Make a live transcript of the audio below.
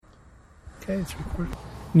Okay, it's recorded.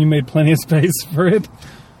 You made plenty of space for it?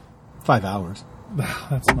 5 hours.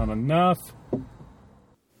 That's not enough.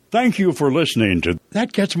 Thank you for listening to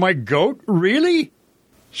That Gets My Goat? Really?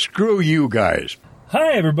 Screw you guys.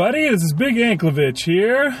 Hi, everybody. This is Big Anklovich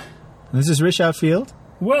here. This is Rich Outfield.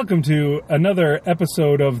 Welcome to another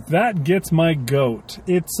episode of That Gets My Goat.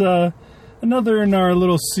 It's another in our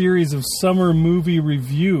little series of summer movie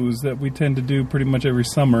reviews that we tend to do pretty much every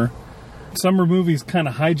summer. Summer movies kind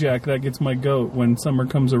of hijack That Gets My Goat when summer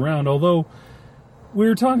comes around, although we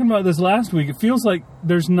were talking about this last week. It feels like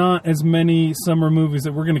there's not as many summer movies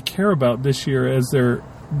that we're going to care about this year as there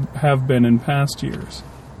have been in past years.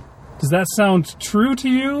 Does that sound true to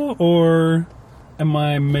you, or am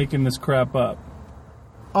I making this crap up?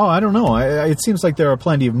 Oh, I don't know. It seems like there are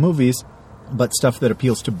plenty of movies, but stuff that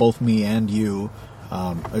appeals to both me and you,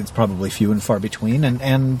 it's probably few and far between.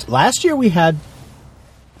 And last year we had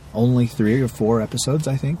only 3 or 4 episodes,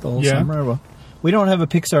 I think, the whole summer. Well, we don't have a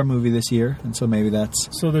Pixar movie this year, and so maybe that's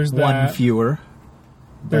there's one that. fewer.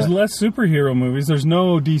 There's less superhero movies. There's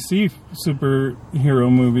no DC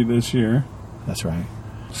superhero movie this year. That's right.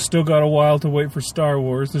 Still got a while to wait for Star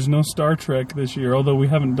Wars. There's no Star Trek this year, although we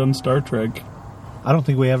haven't done Star Trek I don't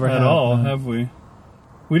think we ever at have. all, have we?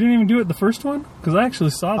 We didn't even do it the first one? Because I actually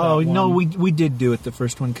saw that one. No, we did do it the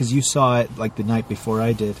first one, because you saw it like the night before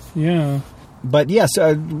I did. Yeah. But yes,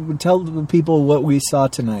 tell the people what we saw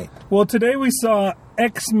tonight. Well, today we saw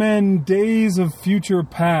X-Men Days of Future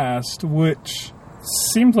Past, which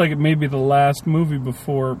seems like it may be the last movie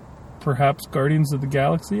before perhaps Guardians of the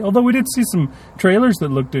Galaxy. Although we did see some trailers that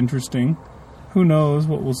looked interesting. Who knows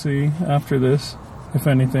what we'll see after this, if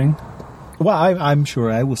anything. Well, I'm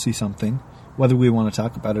sure I will see something. Whether we want to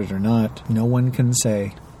talk about it or not, no one can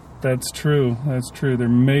say. That's true. That's true. There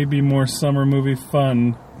may be more summer movie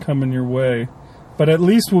fun coming your way. But at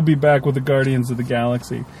least we'll be back with the Guardians of the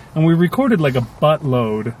Galaxy. And we recorded like a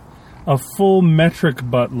buttload, a full metric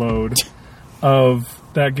buttload of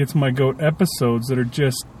That Gets My Goat episodes that are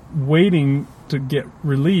just waiting to get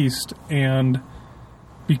released. And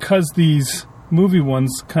because these movie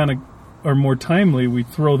ones kind of are more timely, we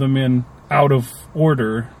throw them in out of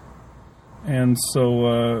order. And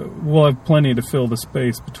so we'll have plenty to fill the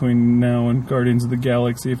space between now and Guardians of the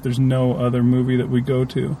Galaxy if there's no other movie that we go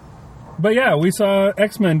to. But yeah, we saw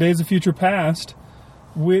X-Men Days of Future Past,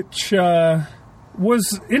 which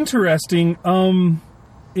was interesting.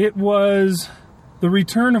 It was the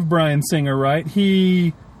return of Bryan Singer, right?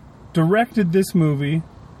 He directed this movie,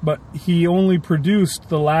 but he only produced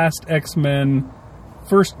the last X-Men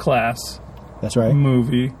First Class That's right.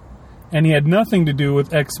 movie. And he had nothing to do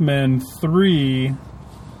with X-Men 3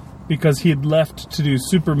 because he had left to do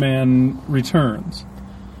Superman Returns.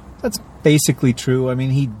 That's basically true. I mean,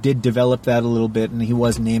 he did develop that a little bit, and he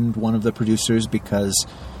was named one of the producers because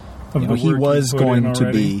he was going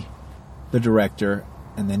to be the director,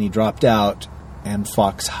 and then he dropped out, and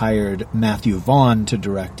Fox hired Matthew Vaughn to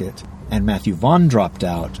direct it. And Matthew Vaughn dropped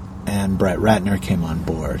out, and Brett Ratner came on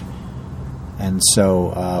board. And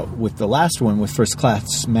so with the last one, with First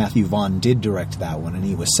Class, Matthew Vaughn did direct that one, and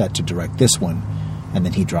he was set to direct this one. And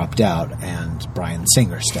then he dropped out, and Bryan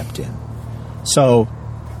Singer stepped in. So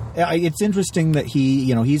it's interesting that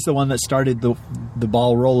he's the one that started the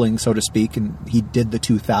ball rolling, so to speak, and he did the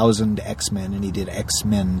 2000 X-Men, and he did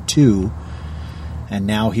X-Men 2. And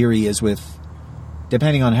now here he is with,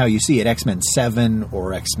 depending on how you see it, X-Men 7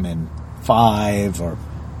 or X-Men 5 or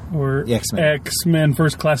X-Men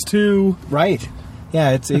First Class 2. Right.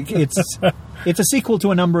 Yeah, it's a sequel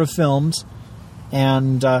to a number of films,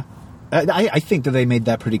 and I think that they made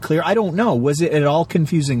that pretty clear. I don't know. Was it at all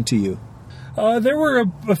confusing to you? There were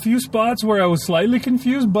a few spots where I was slightly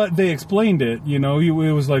confused, but they explained it. It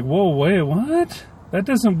was like, whoa, wait, what? That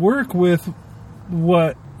doesn't work with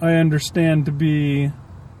what I understand to be.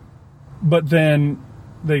 But then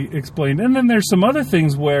they explained. And then there's some other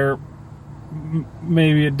things where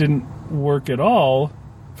maybe it didn't work at all.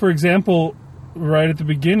 For example, right at the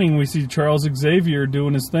beginning, we see Charles Xavier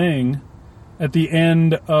doing his thing. At the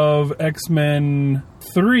end of X-Men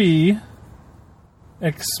 3,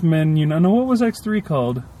 what was X3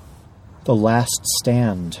 called? The Last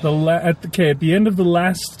Stand. At the end of The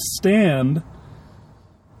Last Stand,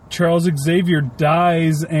 Charles Xavier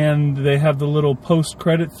dies, and they have the little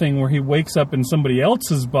post-credit thing where he wakes up in somebody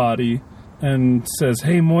else's body and says,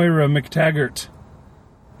 "Hey, Moira McTaggart,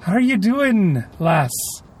 how are you doing, lass?"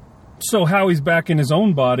 So how he's back in his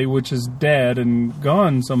own body, which is dead and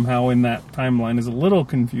gone somehow in that timeline, is a little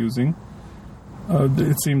confusing.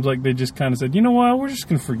 It seems like they just kind of said, you know what, we're just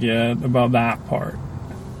going to forget about that part.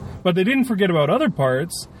 But they didn't forget about other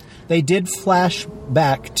parts. They did flash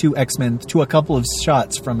back to X-Men, to a couple of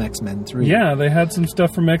shots from X-Men 3. Yeah, they had some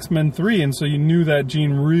stuff from X-Men 3, and so you knew that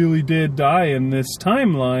Jean really did die in this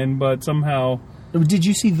timeline, but somehow... Did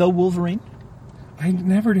you see The Wolverine? I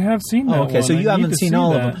never have seen that okay, one. so you haven't seen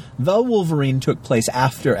all of them. The Wolverine took place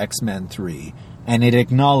after X-Men 3, and it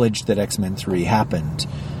acknowledged that X-Men 3 happened.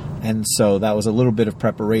 And so that was a little bit of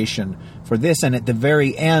preparation for this, and at the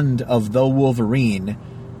very end of The Wolverine...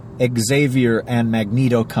 Xavier and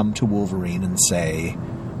Magneto come to Wolverine and say,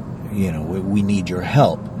 we need your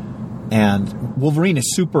help. And Wolverine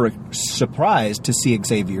is super surprised to see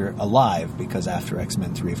Xavier alive, because after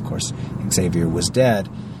X-Men 3, of course, Xavier was dead.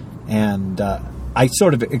 And I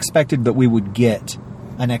sort of expected that we would get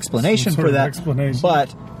an explanation for that.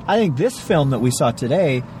 But I think this film that we saw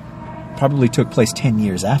today probably took place 10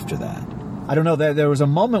 years after that. I don't know, there was a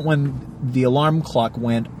moment when the alarm clock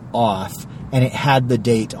went off, and it had the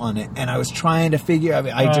date on it, and I was trying to figure.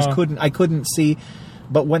 I just couldn't see.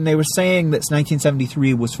 But when they were saying that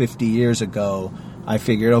 1973 was 50 years ago, I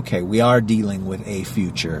figured, okay, we are dealing with a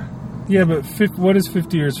future. Yeah, but what is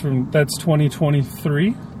 50 years from? That's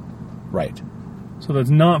 2023, right? So that's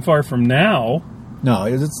not far from now. No,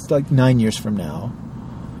 it's like 9 years from now.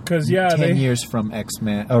 Because 10 years from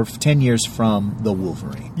X-Men, or 10 years from the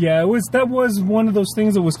Wolverine. Yeah, that was one of those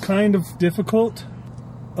things that was kind of difficult.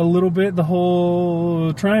 A little bit, the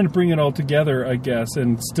whole trying to bring it all together, I guess,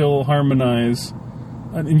 and still harmonize.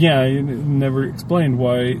 And yeah, I never explained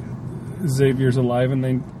why Xavier's alive and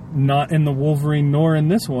they not in the Wolverine nor in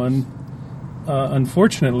this one,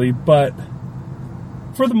 unfortunately. But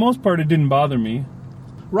for the most part, it didn't bother me.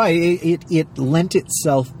 Right, it lent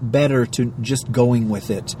itself better to just going with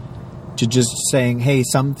it, to just saying, hey,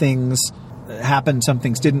 some things happened, some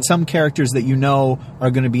things didn't. Some characters that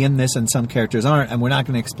are going to be in this and some characters aren't, and we're not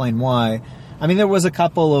going to explain why. I mean, there was a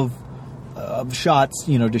couple of shots,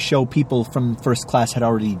 to show people from First Class had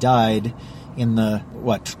already died in the,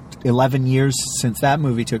 11 years since that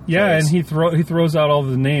movie took place. Yeah, and he throws out all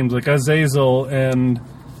the names, like Azazel, and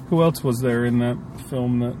who else was there in that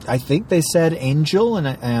film? That I think they said Angel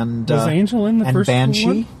and was Angel in the first Banshee?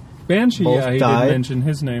 One? Banshee, both he died. did mention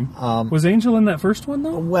his name. Was Angel in that first one,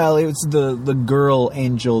 though? Well, it was the girl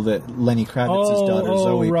Angel that Lenny Kravitz's daughter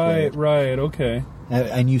Zoe played. Right, okay.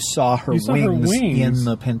 And you saw her wings in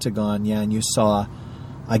the Pentagon, yeah, and you saw,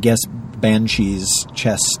 I guess, Banshee's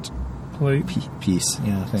chest plate piece,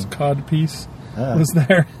 yeah, I think. His cod piece was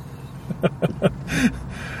there.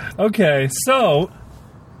 Okay, so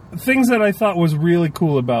things that I thought was really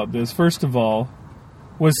cool about this, first of all,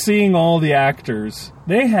 was seeing all the actors.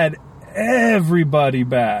 They had everybody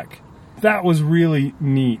back. That was really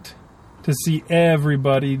neat to see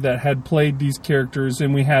everybody that had played these characters,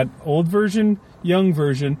 and we had old version, young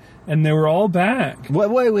version, and they were all back.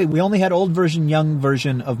 Wait. We only had old version, young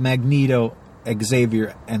version of Magneto,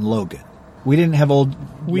 Xavier, and Logan. We didn't have old,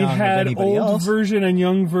 we had old else. Version and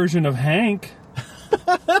young version of Hank.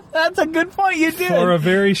 That's a good point, you did. For a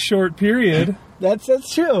very short period. That's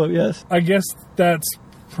true, yes. I guess that's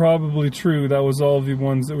probably true. That was all the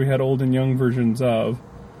ones that we had old and young versions of.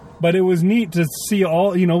 But it was neat to see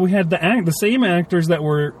all, we had the same actors that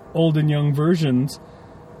were old and young versions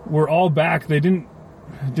were all back. Did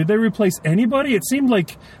they replace anybody? It seemed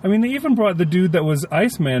like, they even brought the dude that was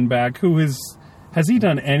Iceman back, has he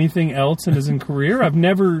done anything else in his career? I've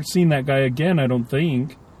never seen that guy again, I don't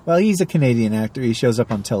think. Well, he's a Canadian actor. He shows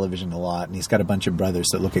up on television a lot, and he's got a bunch of brothers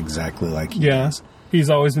that look exactly like he does. He's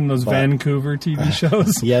always in those Vancouver TV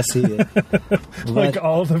shows. Yes, he is. Like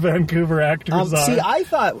all the Vancouver actors are. See, I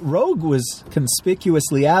thought Rogue was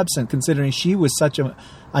conspicuously absent, considering she was such an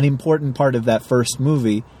important part of that first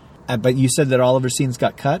movie. But you said that all of her scenes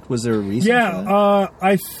got cut? Was there a reason for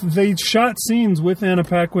that? They shot scenes with Anna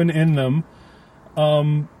Paquin in them.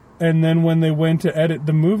 And then when they went to edit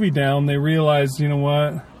the movie down, they realized, you know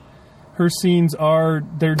what? Her scenes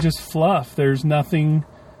they're just fluff. There's nothing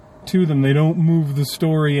to them. They don't move the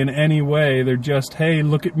story in any way. They're just, hey,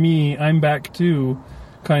 look at me, I'm back too,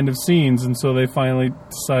 kind of scenes. And so they finally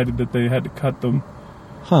decided that they had to cut them.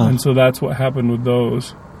 Huh. And so that's what happened with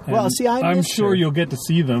those. And well, see, I'm sure you'll get to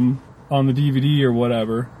see them on the DVD or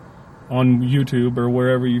whatever, on YouTube or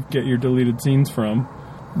wherever you get your deleted scenes from.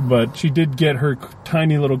 But she did get her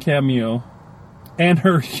tiny little cameo. And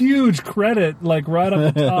her huge credit, right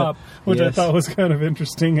up the top, which yes. I thought was kind of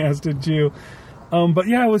interesting, as did you. But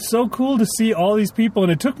yeah, it was so cool to see all these people,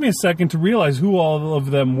 and it took me a second to realize who all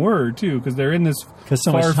of them were, too, because they're in this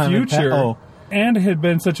far future, and it had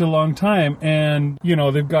been such a long time, and,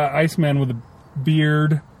 they've got Iceman with a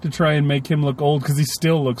beard to try and make him look old, because he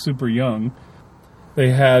still looks super young.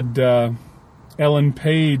 They had Ellen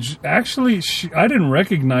Page. Actually, I didn't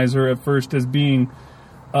recognize her at first as being,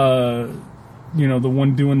 the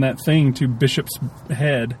one doing that thing to Bishop's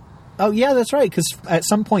head. Oh, yeah, that's right, because at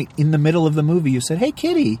some point in the middle of the movie you said, "Hey,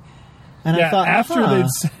 Kitty." And I thought, after they'd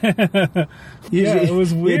said... it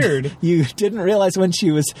was weird. You didn't realize when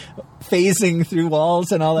she was phasing through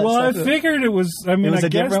walls and all that stuff? Well, I figured it was... I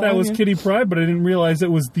guess that was Kitty Pryde, but I didn't realize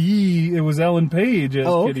it was Ellen Page as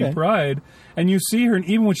Kitty Pryde. And you see her, and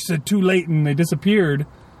even when she said too late and they disappeared,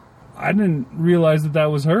 I didn't realize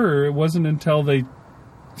that was her. It wasn't until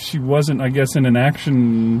she wasn't, I guess, in an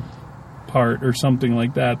action part or something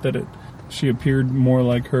like that she appeared more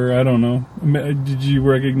like her. I don't know. Did you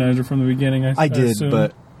recognize her from the beginning? I did,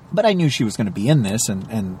 but I knew she was going to be in this,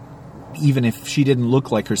 and even if she didn't look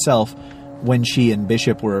like herself, when she and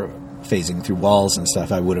Bishop were phasing through walls and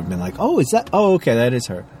stuff, I would have been like, okay, that is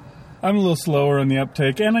her. I'm a little slower on the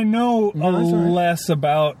uptake, and I know less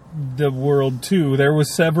about the world, too. There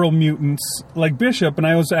was several mutants, like Bishop, and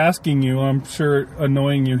I was asking you, I'm sure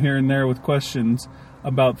annoying you here and there with questions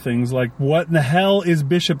about things like, what in the hell is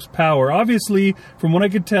Bishop's power? Obviously, from what I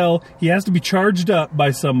could tell, he has to be charged up by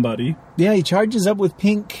somebody. Yeah, he charges up with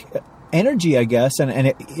pink energy, I guess, and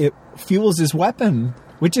it fuels his weapon,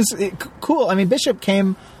 which is cool. I mean, Bishop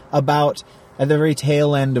came about at the very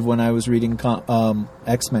tail end of when I was reading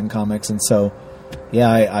X-Men comics, and so, yeah,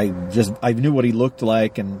 I knew what he looked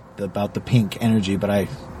like and about the pink energy, but I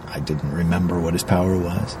didn't remember what his power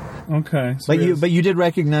was. Okay, so but you did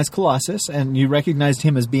recognize Colossus, and you recognized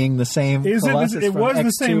him as being the same. It was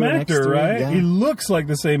the same actor, right? Yeah. He looks like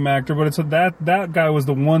the same actor, but that guy was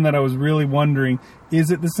the one that I was really wondering: is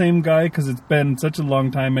it the same guy? Because it's been such a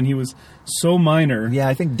long time, and he was so minor. Yeah,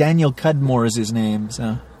 I think Daniel Cudmore is his name.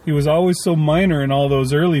 So he was always so minor in all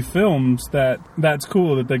those early films that's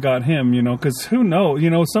cool that they got him. Because who knows?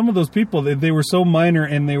 Some of those people they were so minor,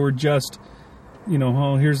 and they were just,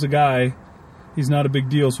 here's the guy. He's not a big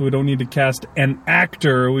deal, so we don't need to cast an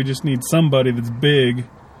actor. We just need somebody that's big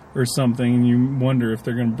or something. And you wonder if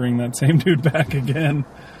they're going to bring that same dude back again.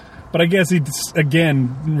 But I guess he,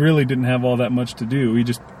 again, really didn't have all that much to do. He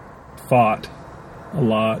just fought a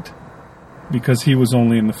lot because he was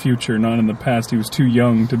only in the future, not in the past. He was too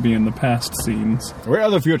young to be in the past scenes. We're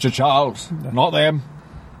the future, Charles, not them.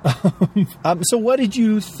 So what did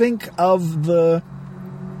you think of the...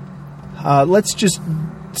 let's just...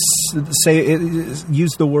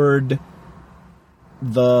 use the word,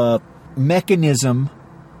 the mechanism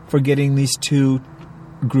for getting these two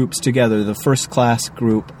groups together, the First Class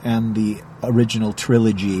group and the original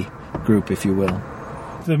trilogy group, if you will.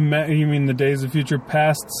 You mean the Days of Future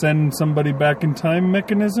Past send somebody back in time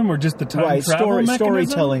mechanism, or just the time travel mechanism?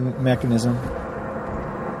 Storytelling mechanism.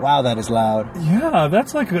 Wow, that is loud. Yeah,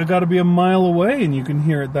 that's like got to be a mile away and you can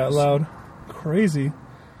hear it that loud. Crazy.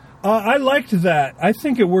 I liked that. I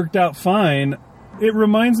think it worked out fine. It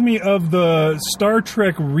reminds me of the Star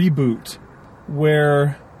Trek reboot,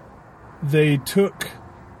 where they took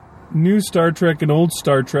new Star Trek and old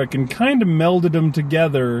Star Trek and kind of melded them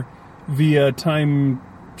together via time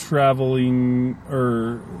traveling,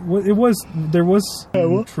 or there was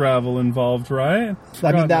travel involved, right?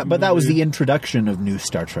 That was the introduction of new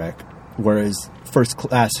Star Trek, whereas First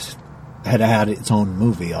Class had its own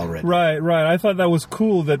movie already. Right. I thought that was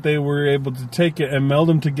cool that they were able to take it and meld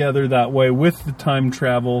them together that way with the time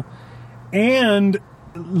travel. And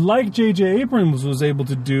like J.J. Abrams was able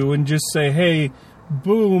to do and just say, hey,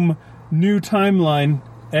 boom, new timeline,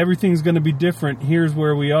 everything's going to be different, here's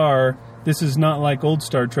where we are. This is not like old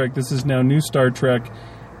Star Trek, this is now new Star Trek.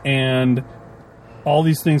 And all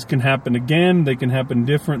these things can happen again, they can happen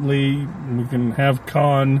differently. We can have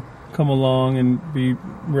Khan come along and be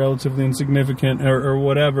relatively insignificant or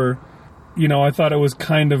whatever. I thought it was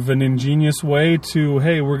kind of an ingenious way to,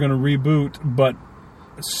 hey, we're going to reboot, but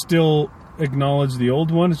still acknowledge the old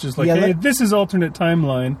one. It's just like, hey, this is alternate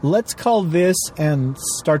timeline. Let's call this and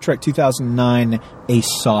Star Trek 2009 a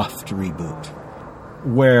soft reboot,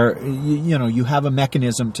 where, you have a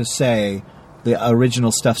mechanism to say the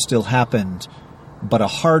original stuff still happened, but a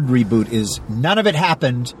hard reboot is none of it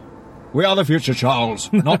happened. We are the future,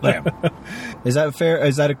 Charles, not them. Is that fair?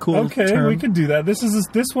 Is that a cool term? Okay, we could do that.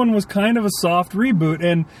 This one was kind of a soft reboot,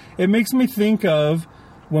 and it makes me think of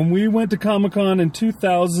when we went to Comic-Con in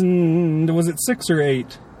 2000, was it 6 or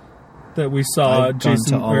 8, that we saw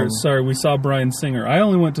we saw Bryan Singer. I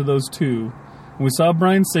only went to those two. We saw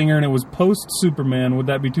Bryan Singer, and it was post-Superman. Would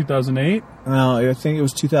that be 2008? No, I think it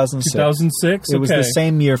was 2006. 2006? It was the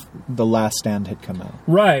same year The Last Stand had come out.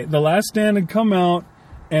 Right, The Last Stand had come out,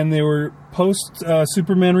 and they were post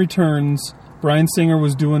Superman Returns. Bryan Singer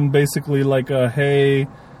was doing basically like a, hey,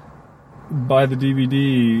 by the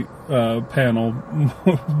DVD panel,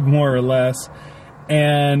 more or less,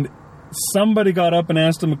 and somebody got up and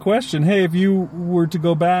asked him a question. Hey, if you were to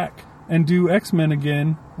go back and do X-Men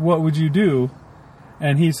again, what would you do?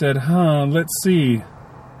 And he said, let's see.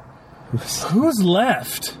 Who's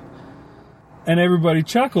left? And everybody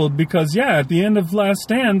chuckled because, at the end of Last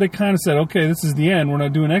Stand, they kind of said, okay, this is the end. We're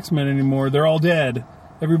not doing X-Men anymore. They're all dead.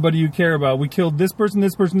 Everybody you care about. We killed this person,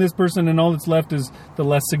 this person, this person, and all that's left is the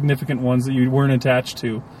less significant ones that you weren't attached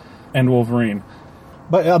to, and Wolverine.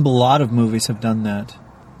 But a lot of movies have done that.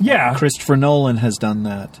 Yeah. Christopher Nolan has done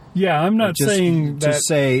that. Yeah, I'm not saying that... To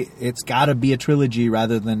say it's got to be a trilogy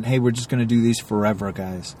rather than, hey, we're just going to do these forever,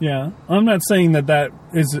 guys. Yeah, I'm not saying that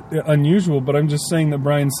is unusual, but I'm just saying that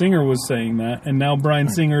Bryan Singer was saying that, and now Bryan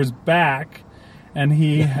Singer's back, and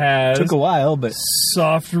he has... Took a while, but...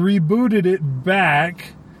 soft rebooted it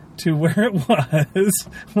back to where it was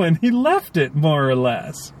when he left it, more or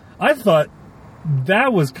less. I thought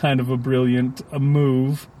that was kind of a brilliant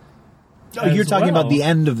move. Oh, you're talking about the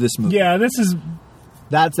end of this movie. Yeah, this is...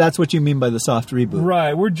 That's what you mean by the soft reboot.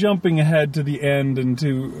 Right, we're jumping ahead to the end and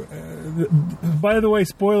to... by the way,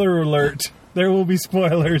 spoiler alert. There will be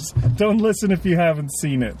spoilers. Don't listen if you haven't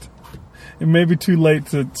seen it. It may be too late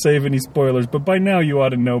to save any spoilers, but by now you ought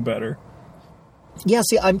to know better. Yeah,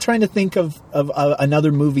 see, I'm trying to think of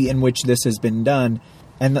another movie in which this has been done,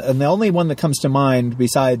 and the only one that comes to mind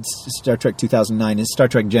besides Star Trek 2009 is Star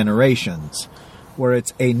Trek Generations, where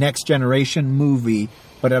it's a next generation movie,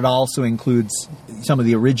 but it also includes some of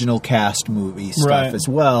the original cast movie stuff as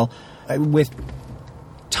well, with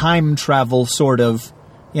time travel sort of,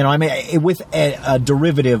 with a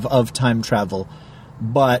derivative of time travel,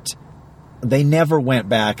 but they never went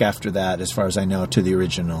back after that, as far as I know, to the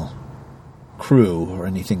original crew or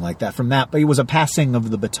anything like that from that, but it was a passing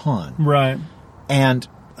of the baton. Right. And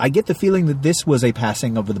I get the feeling that this was a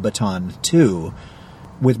passing of the baton, too,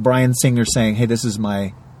 with Bryan Singer saying, hey, this is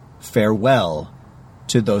my farewell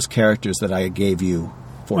to those characters that I gave you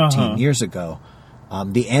 14 years ago.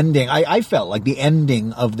 The ending, I felt like the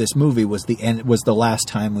ending of this movie was the last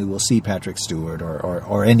time we will see Patrick Stewart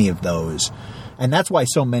or any of those. And that's why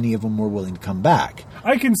so many of them were willing to come back.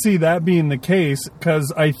 I can see that being the case,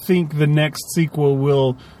 because I think the next sequel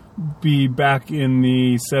will be back in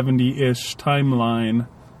the 70-ish timeline.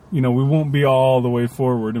 We won't be all the way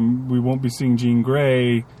forward, and we won't be seeing Jean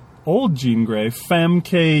Grey, old Jean Grey.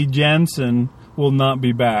 Famke Janssen will not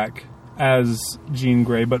be back as Jean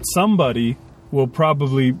Grey, but somebody will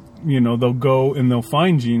probably, they'll go and they'll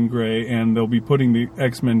find Jean Grey, and they'll be putting the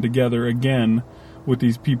X-Men together again with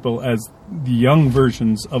these people as the young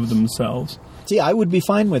versions of themselves. See, I would be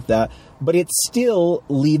fine with that, but it still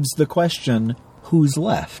leaves the question, who's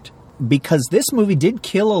left? Because this movie did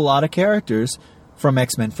kill a lot of characters from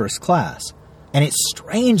X-Men First Class. And it's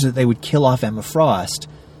strange that they would kill off Emma Frost,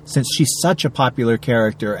 since she's such a popular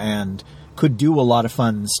character and could do a lot of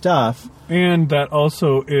fun stuff. And that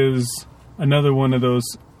also is another one of those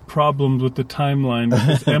problems with the timeline,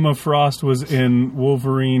 because Emma Frost was in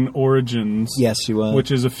Wolverine Origins. Yes, she was.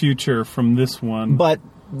 Which is a future from this one. But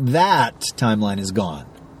that timeline is gone.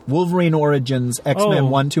 Wolverine Origins, X-Men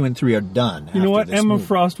 1, 2, and 3 are done. You know what? Emma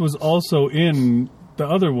Frost was also in the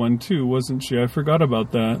other one, too, wasn't she? I forgot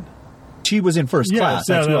about that. She was in First Class.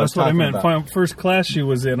 That's what I meant. About. First Class she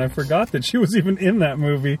was in. I forgot that she was even in that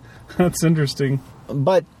movie. That's interesting.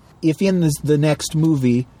 But if in the next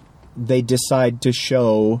movie they decide to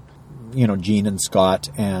show, Jean and Scott,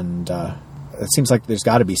 and it seems like there's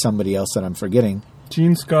got to be somebody else that I'm forgetting.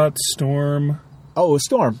 Jean, Scott, Storm. Oh,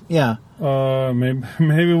 Storm, yeah.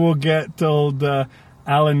 Maybe we'll get old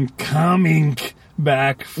Alan Cumming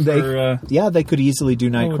back for... they could easily do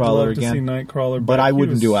Nightcrawler again. To see Nightcrawler but I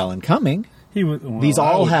wouldn't do Alan Cumming. These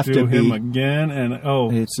all have to be him again, and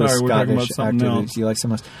it's sorry, we're talking about something else. You like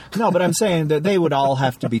someone else. No, but I'm saying that they would all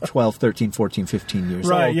have to be 12, 13, 14, 15 years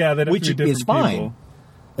old. Right, yeah, which is fine.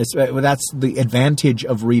 That's the advantage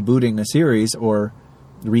of rebooting a series or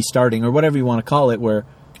restarting or whatever you want to call it, where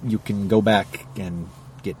you can go back and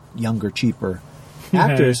get younger, cheaper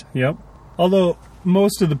actors. Yep. Although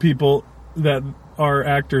most of the people that are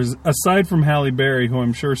actors, aside from Halle Berry, who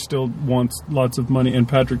I'm sure still wants lots of money, and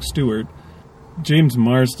Patrick Stewart, James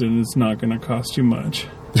Marsden is not going to cost you much.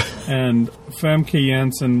 And Famke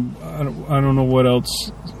Janssen, I don't know what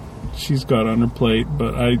else she's got on her plate,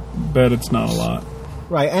 but I bet it's not a lot.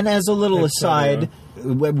 Right, and as a little aside,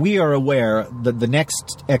 we are aware that the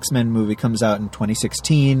next X-Men movie comes out in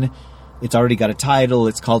 2016. It's already got a title.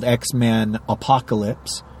 It's called X-Men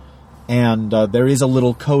Apocalypse. And there is a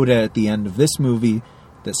little coda at the end of this movie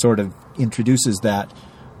that sort of introduces that.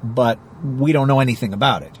 But we don't know anything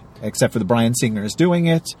about it, except for the Bryan Singer is doing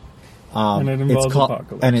it. And it involves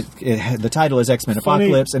Apocalypse. And the title is X-Men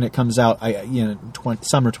Apocalypse, and it comes out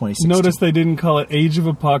summer 2016. Notice they didn't call it Age of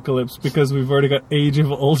Apocalypse because we've already got Age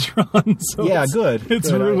of Ultron. So yeah, good.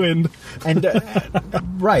 It's ruined. And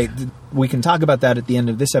right, we can talk about that at the end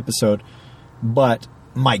of this episode, but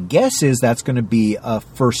my guess is that's going to be a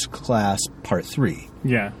First Class Part 3.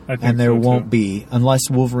 Yeah, I think and there so won't too. be, unless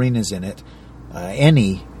Wolverine is in it,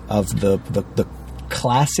 any of the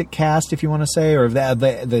classic cast, if you want to say, or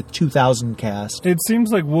the 2000 cast. It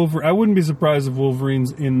seems like Wolverine. I wouldn't be surprised if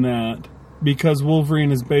Wolverine's in that, because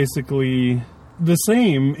Wolverine is basically the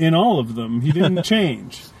same in all of them. He didn't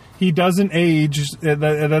change. He doesn't age.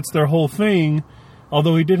 That's their whole thing.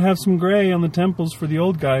 Although he did have some gray on the temples for the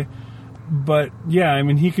old guy. But yeah, I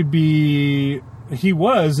mean, he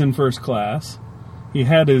was in First Class. He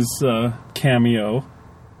had his cameo,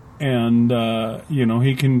 and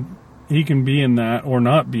he can be in that or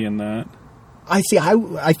not be in that. I see.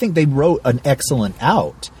 I think they wrote an excellent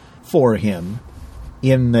out for him,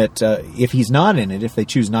 in that if he's not in it, if they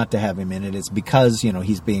choose not to have him in it, it's because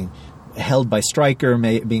he's being held by Stryker,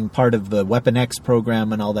 being part of the Weapon X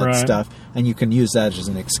program and all that stuff, and you can use that as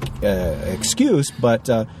an excuse. But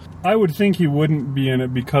I would think he wouldn't be in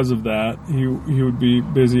it because of that. He would be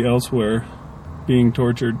busy elsewhere, being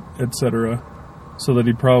tortured, etc., so that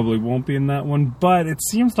he probably won't be in that one. But it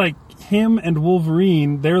seems like him and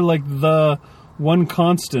Wolverine, they're like the one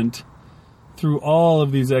constant through all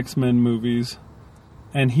of these X-Men movies.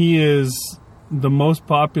 And he is the most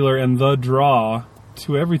popular and the draw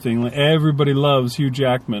to everything. Like, everybody loves Hugh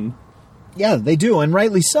Jackman. Yeah, they do, and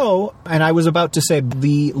rightly so. And I was about to say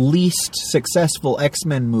the least successful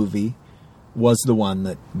X-Men movie was the one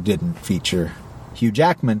that didn't feature Hugh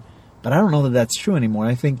Jackman. But I don't know that that's true anymore.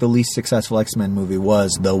 I think the least successful X-Men movie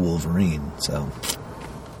was The Wolverine.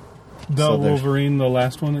 Wolverine, the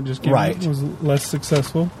last one that just came out, was less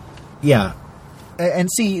successful? Yeah. And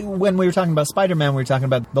see, when we were talking about Spider-Man, we were talking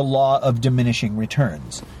about the law of diminishing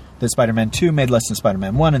returns. That Spider-Man 2 made less than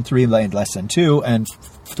Spider-Man 1, and 3 made less than 2, and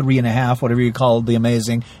 3.5, whatever you call The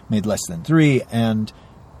Amazing, made less than 3, and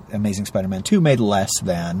Amazing Spider-Man 2 made less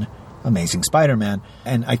than Amazing Spider-Man.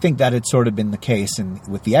 And I think that had sort of been the case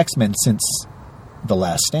with the X-Men since The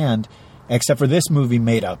Last Stand, except for this movie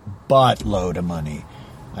made a buttload of money.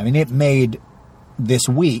 I mean, it made this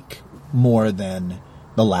week more than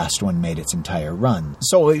the last one made its entire run.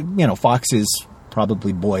 So, Fox is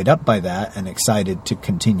probably buoyed up by that and excited to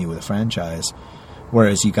continue with the franchise.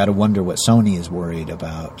 Whereas you got to wonder what Sony is worried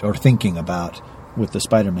about or thinking about with the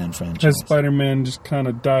Spider-Man franchise. Has Spider-Man just kind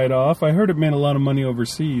of died off? I heard it made a lot of money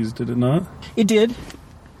overseas, did it not? It did.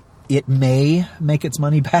 It may make its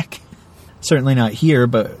money back. Certainly not here,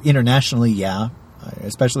 but internationally, yeah.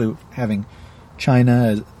 Especially having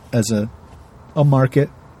China as a market.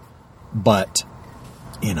 But,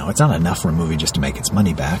 it's not enough for a movie just to make its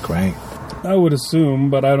money back, right? I would assume,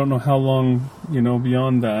 but I don't know how long,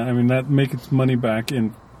 beyond that. I mean, that make its money back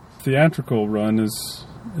in theatrical run is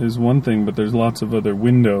one thing, but there's lots of other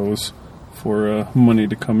windows for money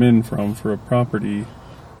to come in from for a property.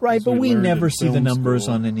 Right, but we never see the numbers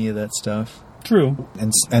on any of that stuff. True.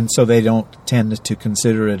 And so they don't tend to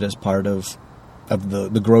consider it as part of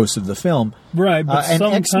the gross of the film. Right, but and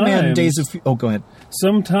sometimes... X-Men Days of... Oh, go ahead.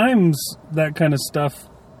 Sometimes that kind of stuff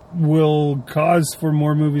will cause for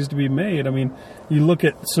more movies to be made. I mean, you look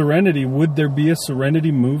at Serenity. Would there be a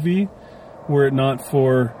Serenity movie were it not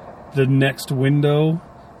for the next window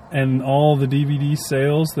and all the DVD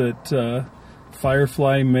sales that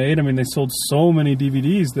Firefly made? I mean, they sold so many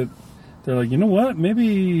DVDs that they're like, you know what?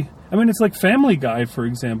 Maybe... I mean, it's like Family Guy, for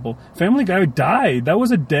example. Family Guy died. That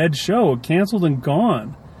was a dead show, canceled and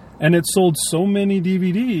gone. And it sold so many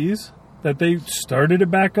DVDs that they started it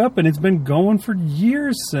back up, and it's been going for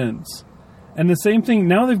years since. And the same thing,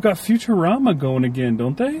 now they've got Futurama going again,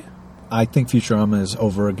 don't they? I think Futurama is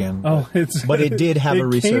over again. But it did have a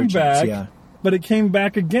resurgence, yeah. But it came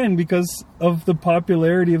back again because of the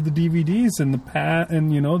popularity of the DVDs and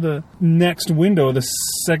the next window, the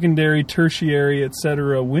secondary, tertiary,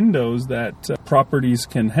 etc. windows that properties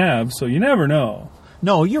can have. So you never know.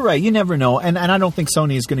 No, you're right. You never know. And I don't think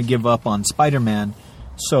Sony is going to give up on Spider-Man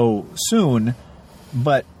so soon.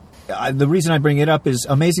 But the reason I bring it up is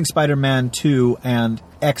Amazing Spider-Man 2 and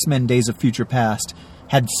X-Men Days of Future Past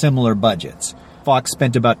had similar budgets. Fox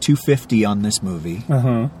spent about $250 on this movie,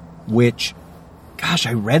 which... Gosh,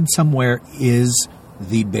 I read somewhere is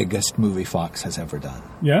the biggest movie Fox has ever done.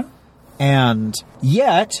 Yeah? And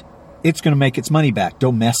yet, it's going to make its money back,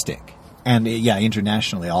 domestic. And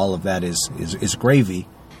internationally, all of that is gravy.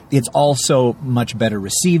 It's also much better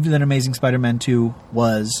received than Amazing Spider-Man 2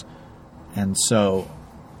 was. And so,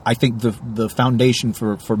 I think the foundation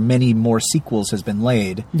for many more sequels has been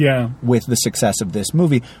laid with the success of this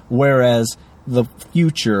movie, whereas the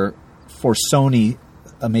future for Sony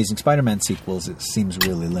Amazing Spider-Man sequels, it seems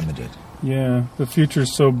really limited. Yeah, the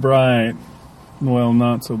future's so bright. Well,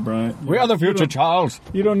 not so bright. We are the future, Charles.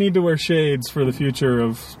 You don't need to wear shades for the future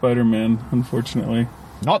of Spider-Man, unfortunately.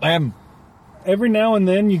 Not them. Every now and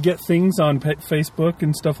then you get things on Facebook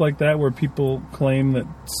and stuff like that where people claim that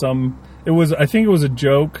I think it was a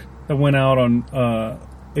joke that went out on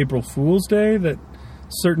April Fool's Day that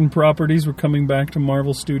certain properties were coming back to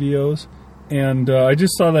Marvel Studios. And I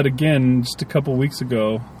just saw that again just a couple weeks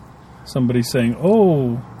ago. Somebody saying,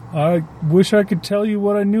 "Oh, I wish I could tell you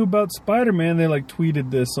what I knew about Spider-Man." They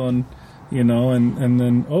tweeted this on, and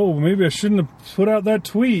then, "Oh, maybe I shouldn't have put out that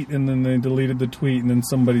tweet." And then they deleted the tweet, and then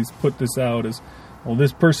somebody's put this out as, "Well,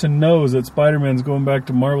 this person knows that Spider-Man's going back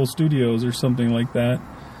to Marvel Studios," or something like that.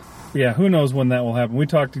 Yeah, who knows when that will happen? We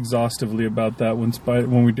talked exhaustively about that when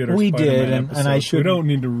we did our Spider-Man episode. And I should. We don't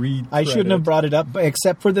need to read. I shouldn't have brought it up,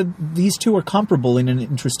 except for these two are comparable in an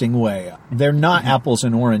interesting way. They're not apples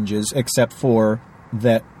and oranges, except for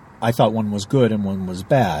that I thought one was good and one was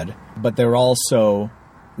bad. But they're also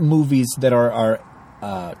movies that are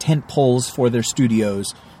tent poles for their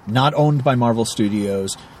studios, not owned by Marvel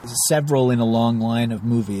Studios. Several in a long line of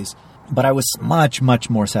movies. But I was much, much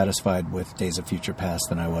more satisfied with Days of Future Past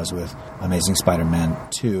than I was with Amazing Spider-Man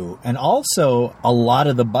 2. And also, a lot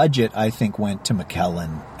of the budget, I think, went to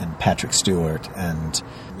McKellen and Patrick Stewart and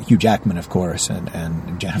Hugh Jackman, of course,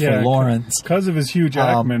 and Jennifer Lawrence. Because of his Hugh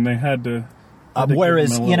Jackman, they had to...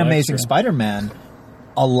 Whereas in Amazing Spider-Man,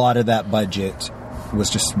 a lot of that budget was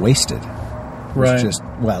just wasted. It was just,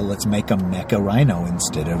 let's make a mecha rhino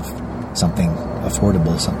instead of something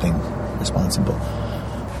affordable, something responsible.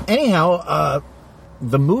 Anyhow,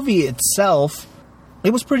 the movie itself,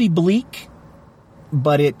 it was pretty bleak,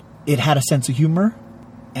 but it had a sense of humor,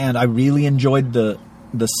 and I really enjoyed the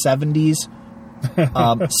 70s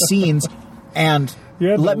scenes. And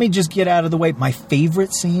let me just get out of the way. My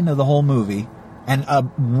favorite scene of the whole movie, and a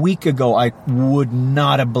week ago I would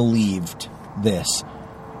not have believed this,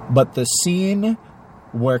 but the scene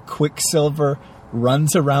where Quicksilver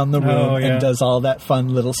runs around the room and does all that fun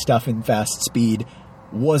little stuff in fast speed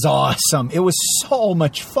was awesome. It was so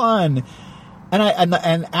much fun.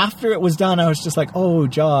 And after it was done, I was just like, oh,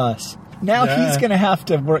 Joss. Now he's going to have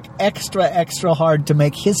to work extra hard to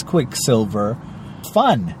make his Quicksilver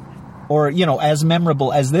fun. Or, as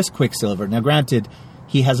memorable as this Quicksilver. Now, granted,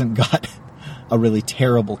 he hasn't got a really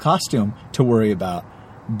terrible costume to worry about.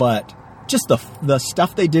 But just the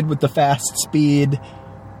stuff they did with the fast speed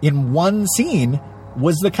in one scene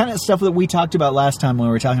was the kind of stuff that we talked about last time when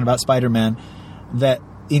we were talking about Spider-Man that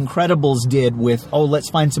Incredibles did with, let's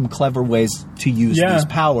find some clever ways to use these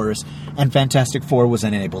powers, and Fantastic Four was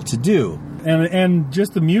unable to do. And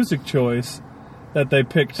just the music choice that they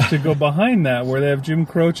picked to go behind that, where they have Jim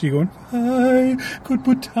Croce going, "I could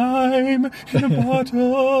put time in a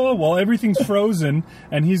bottle," while everything's frozen,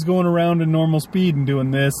 and he's going around at normal speed and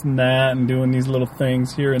doing this and that and doing these little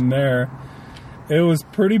things here and there. It was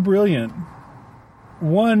pretty brilliant.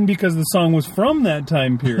 One, because the song was from that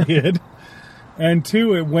time period. And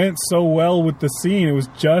two, it went so well with the scene. It was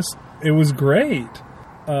great.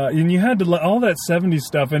 And you had to all that 70s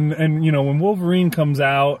stuff. And when Wolverine comes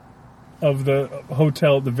out of the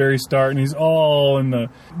hotel at the very start and he's all in the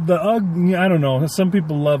I don't know, some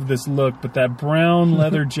people love this look, but that brown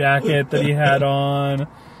leather jacket that he had on,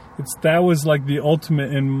 that was like the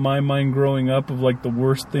ultimate in my mind growing up of like the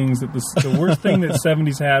worst things that the worst thing that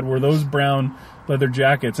 70s had were those brown leather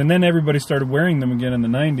jackets. And then everybody started wearing them again in the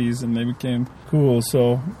 90s and they became cool.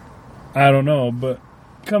 So I don't know, but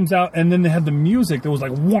it comes out and then they had the music that was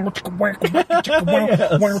like when they had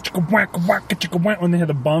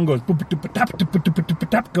the bongos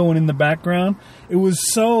going in the background. It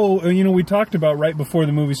was so, we talked about right before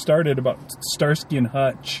the movie started about Starsky and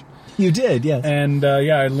Hutch. You did, yes. And,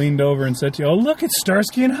 I leaned over and said to you, "Oh, look, it's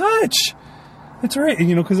Starsky and Hutch." That's right.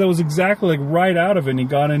 Because that was exactly like right out of it. And he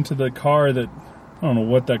got into the car that, I don't know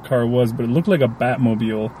what that car was, but it looked like a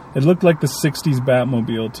Batmobile. It looked like the 60s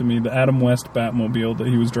Batmobile to me, the Adam West Batmobile that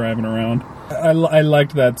he was driving around. I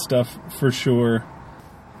liked that stuff for sure.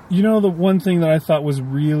 The one thing that I thought was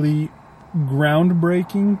really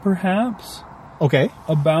groundbreaking, perhaps,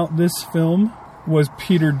 about this film was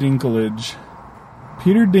Peter Dinklage.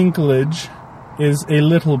 Peter Dinklage is a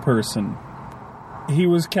little person. He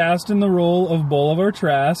was cast in the role of Bolivar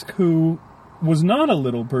Trask, who was not a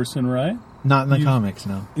little person, right? Not in the comics,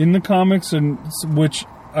 no. In the comics, and which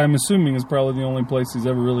I'm assuming is probably the only place he's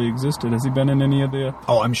ever really existed. Has he been in any of the...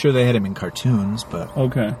 I'm sure they had him in cartoons, but...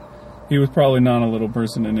 Okay. He was probably not a little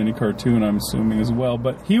person in any cartoon, I'm assuming, as well.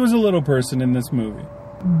 But he was a little person in this movie.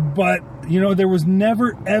 But, there was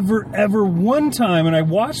never, ever, ever one time, and I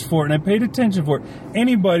watched for it and I paid attention for it,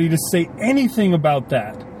 anybody to say anything about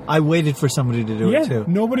that. I waited for somebody to do it, too.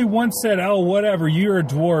 Nobody once said, oh, whatever, you're a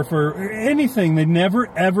dwarf, or anything. They never,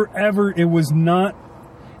 ever, ever, it was not...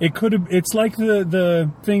 It could have... It's like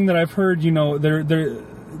the thing that I've heard,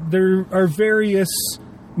 there are various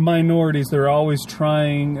minorities. They're always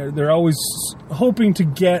trying... They're always hoping to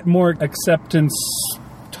get more acceptance,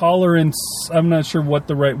 tolerance. I'm not sure what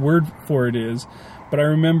the right word for it is. But I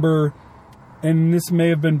remember... And this may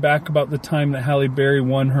have been back about the time that Halle Berry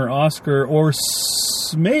won her Oscar, or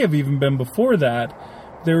may have even been before that.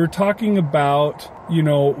 They were talking about,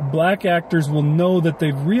 black actors will know that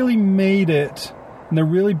they've really made it, and they're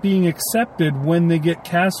really being accepted when they get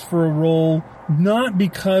cast for a role, not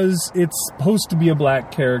because it's supposed to be a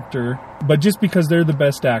black character, but just because they're the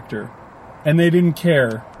best actor. And they didn't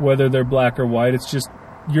care whether they're black or white. It's just,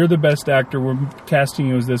 you're the best actor, we're casting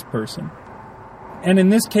you as this person. And in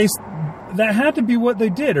this case, that had to be what they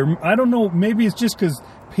did. Or I don't know, maybe it's just because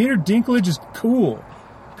Peter Dinklage is cool.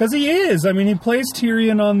 Because he is. I mean, he plays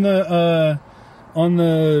Tyrion on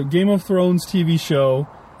the Game of Thrones TV show,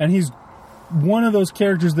 and he's one of those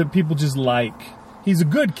characters that people just like. He's a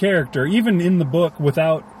good character, even in the book,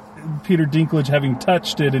 without Peter Dinklage having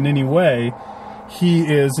touched it in any way. He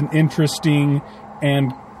is an interesting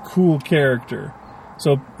and cool character.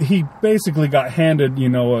 So he basically got handed,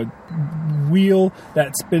 a wheel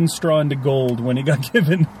that spins straw into gold when he got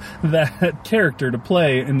given that character to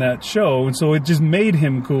play in that show. And so it just made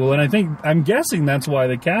him cool. And I'm guessing that's why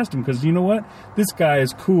they cast him. Because you know what? This guy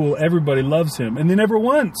is cool. Everybody loves him. And they never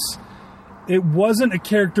once. It wasn't a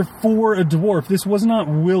character for a dwarf. This was not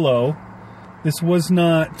Willow. This was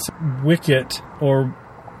not Wicket or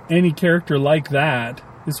any character like that.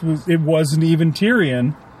 It wasn't even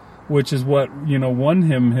Tyrion, which is what, won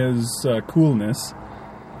him his coolness.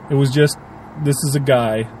 It was just, this is a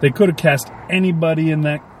guy. They could have cast anybody in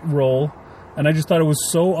that role, and I just thought it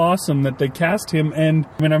was so awesome that they cast him, and,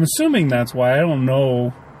 I'm assuming that's why. I don't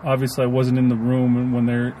know. Obviously, I wasn't in the room when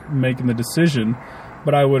they're making the decision,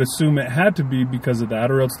 but I would assume it had to be because of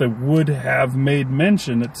that, or else they would have made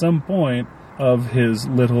mention at some point of his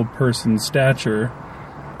little person stature.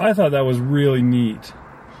 I thought that was really neat.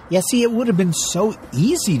 Yeah, see, it would have been so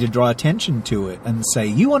easy to draw attention to it and say,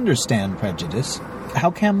 you understand prejudice.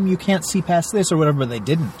 How come you can't see past this or whatever? But they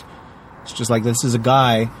didn't. It's just like, this is a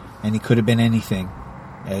guy, and he could have been anything.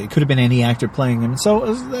 It could have been any actor playing him.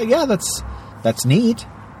 So, that's neat.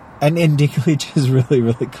 And Dinklage is really,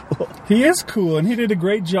 really cool. He is cool, and he did a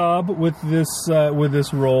great job with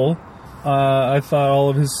this role. I thought all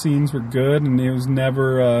of his scenes were good, and he was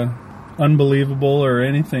never... unbelievable or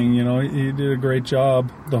anything, he did a great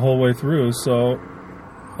job the whole way through. So,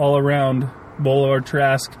 all around, Boulevard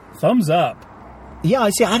Trask, thumbs up. Yeah,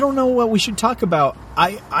 see, I don't know what we should talk about.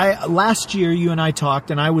 I last year you and I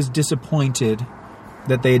talked, and I was disappointed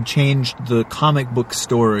that they had changed the comic book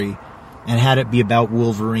story and had it be about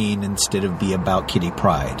Wolverine instead of be about Kitty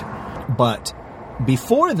Pryde. But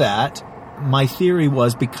before that, my theory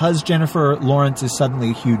was because Jennifer Lawrence is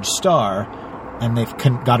suddenly a huge star, and they've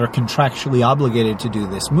got her contractually obligated to do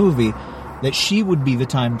this movie, that she would be the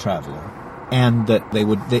time traveler. And that they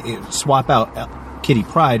swap out Kitty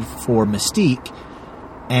Pryde for Mystique.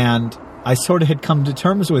 And I sort of had come to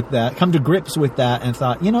grips with that, and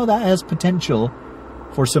thought, that has potential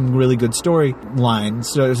for some really good storylines,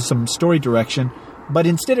 some story direction. But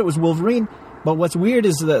instead it was Wolverine. But what's weird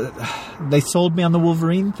is that they sold me on the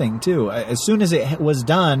Wolverine thing, too. As soon as it was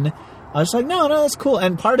done... I was like, no, that's cool.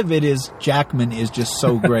 And part of it is Jackman is just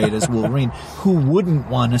so great as Wolverine. Who wouldn't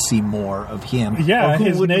want to see more of him? Yeah, or who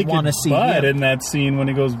his wouldn't naked want to see butt him? in that scene when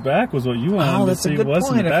he goes back was what you wanted to see,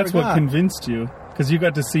 wasn't it? That's what convinced you. Because you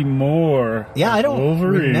got to see more. Yeah, I don't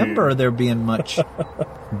Wolverine. remember there being much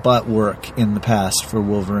butt work in the past for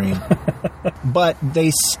Wolverine. But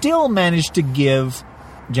they still managed to give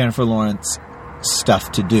Jennifer Lawrence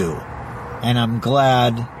stuff to do. And I'm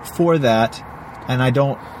glad for that. And I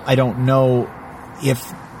don't know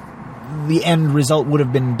if the end result would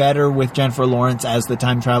have been better with Jennifer Lawrence as the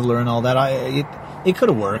time traveler and all that. It could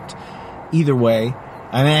have worked either way.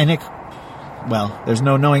 There's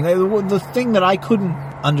no knowing. The thing that I couldn't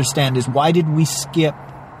understand is, why did we skip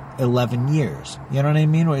 11 years? You know what I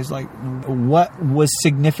mean? It's like, what was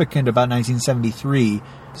significant about 1973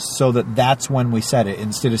 so that's when we said it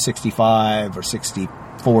instead of 65 or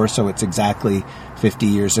 64, so it's exactly 50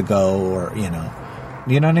 years ago, or,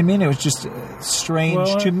 You know what I mean? It was just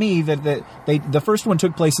strange to me that the first one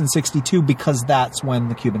took place in 1962 because that's when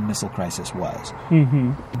the Cuban Missile Crisis was.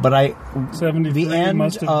 Mm-hmm. But the end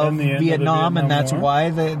of Vietnam, and that's War. Why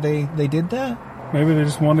they did that? Maybe they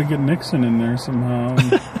just wanted to get Nixon in there somehow.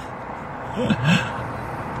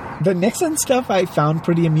 The Nixon stuff I found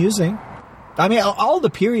pretty amusing. I mean, all the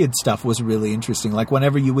period stuff was really interesting. Like,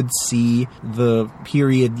 whenever you would see the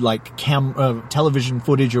period, like, television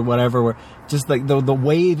footage or whatever, where just like the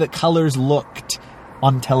way the colors looked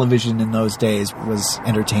on television in those days was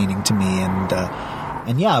entertaining to me.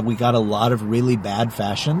 And yeah, we got a lot of really bad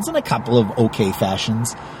fashions and a couple of okay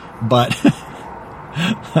fashions. But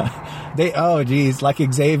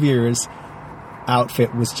like Xavier's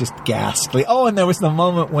outfit was just ghastly. Oh, and there was the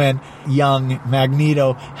moment when young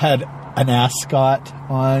Magneto had an ascot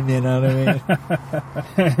on, you know what I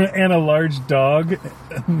mean? And a large dog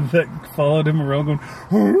that followed him around going,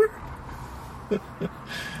 huh?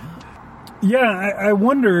 Yeah, I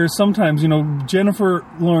wonder sometimes, Jennifer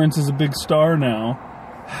Lawrence is a big star now.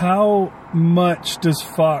 How much does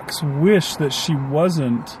Fox wish that she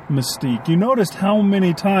wasn't Mystique? You noticed how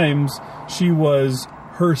many times she was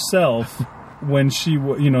herself when she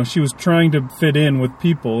was trying to fit in with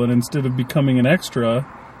people, and instead of becoming an extra,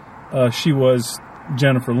 she was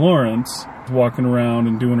Jennifer Lawrence walking around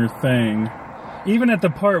and doing her thing. Even at the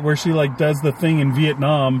part where she does the thing in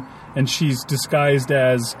Vietnam and she's disguised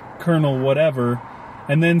as Colonel whatever,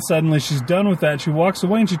 and then suddenly she's done with that, she walks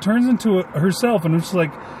away and she turns into herself, and it's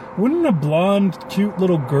like, wouldn't a blonde, cute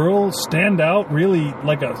little girl stand out really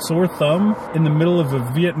like a sore thumb in the middle of a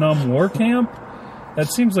Vietnam War camp? That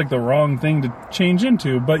seems like the wrong thing to change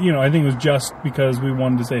into, but I think it was just because we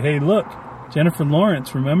wanted to say, hey, look, Jennifer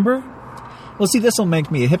Lawrence, remember? Well, see, this will make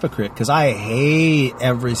me a hypocrite, because I hate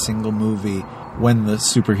every single movie when the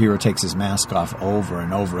superhero takes his mask off over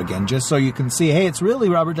and over again, just so you can see, hey, it's really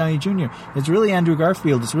Robert Downey Jr., it's really Andrew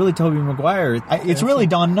Garfield, it's really Tobey Maguire, it's really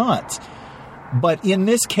Don Knotts. But in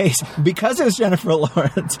this case, because it's Jennifer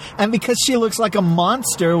Lawrence, and because she looks like a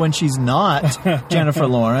monster when she's not Jennifer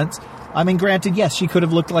Lawrence, I mean, granted, yes, she could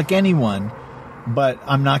have looked like anyone, but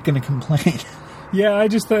I'm not going to complain. Yeah, I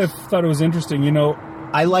just thought it was interesting,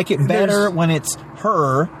 I like it better when it's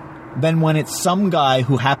her than when it's some guy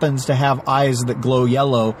who happens to have eyes that glow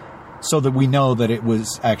yellow, so that we know that it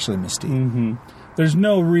was actually Mystique. Mm-hmm. There's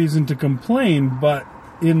no reason to complain, but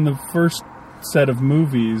in the first set of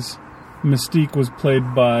movies, Mystique was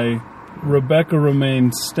played by Rebecca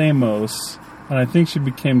Romijn Stamos, and I think she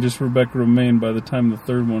became just Rebecca Romijn by the time the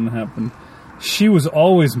third one happened. She was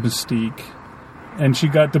always Mystique, and she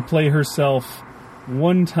got to play herself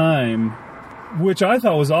one time, which I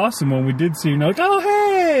thought was awesome when we did see her. Like, oh,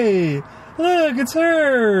 hey, look, it's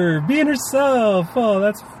her being herself. Oh,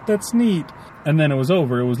 that's neat. And then it was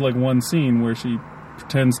over. It was like one scene where she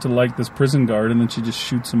pretends to like this prison guard, and then she just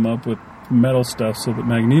shoots him up with metal stuff so that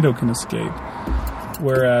Magneto can escape.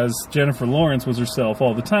 Whereas Jennifer Lawrence was herself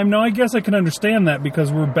all the time. Now, I guess I can understand that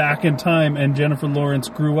because we're back in time and Jennifer Lawrence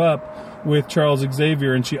grew up with Charles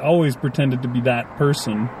Xavier and she always pretended to be that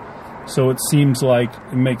person. So it seems like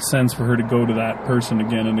it makes sense for her to go to that person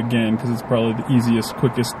again and again because it's probably the easiest,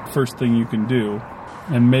 quickest, first thing you can do.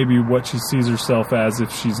 And maybe what she sees herself as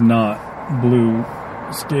if she's not blue,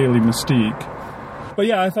 scaly Mystique. But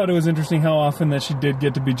yeah, I thought it was interesting how often that she did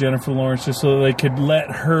get to be Jennifer Lawrence just so they could let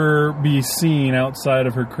her be seen outside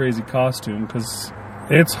of her crazy costume, because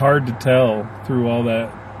it's hard to tell through all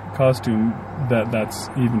that costume that that's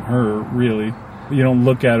even her, really. You don't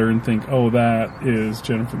look at her and think, oh, that is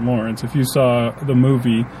Jennifer Lawrence. If you saw the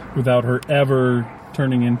movie without her ever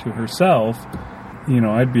turning into herself,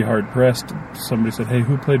 I'd be hard-pressed if somebody said, hey,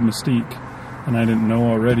 who played Mystique? And I didn't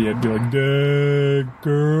know already. I'd be like, that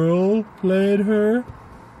girl played her?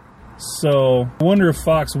 So I wonder if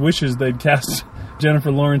Fox wishes they'd cast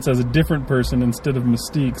Jennifer Lawrence as a different person instead of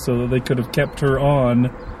Mystique so that they could have kept her on.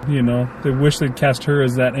 They wish they'd cast her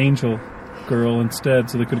as that angel girl instead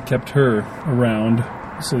so they could have kept her around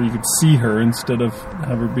so you could see her instead of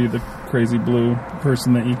have her be the crazy blue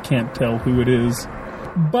person that you can't tell who it is.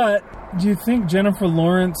 But do you think Jennifer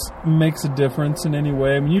Lawrence makes a difference in any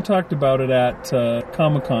way? I mean, you talked about it at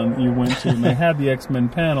Comic-Con that you went to, and they had the X-Men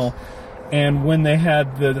panel. And when they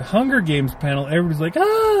had the Hunger Games panel, everybody's like,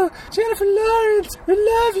 oh, Jennifer Lawrence, we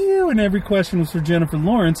love you. And every question was for Jennifer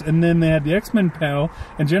Lawrence. And then they had the X-Men panel,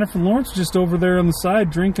 and Jennifer Lawrence was just over there on the side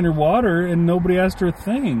drinking her water, and nobody asked her a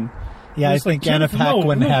thing. Yeah, I think Anna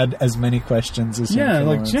Paquin had as many questions as Jennifer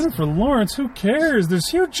Lawrence. Jennifer Lawrence, who cares? There's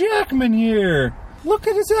Hugh Jackman here. Look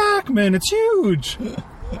at his Ackman, it's huge.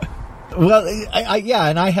 Well,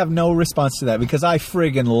 and I have no response to that because I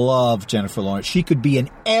friggin' love Jennifer Lawrence. She could be in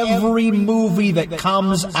every movie that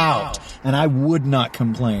comes out, and I would not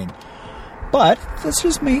complain. But this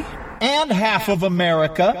is me. And half of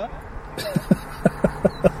America.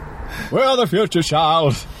 We're the future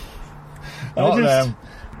child.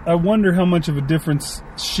 I wonder how much of a difference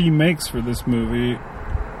she makes for this movie.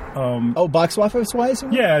 Box office wise?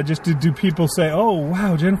 Yeah, just do people say, oh,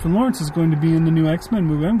 wow, Jennifer Lawrence is going to be in the new X-Men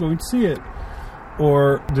movie, I'm going to see it.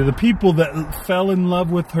 Or do the people that fell in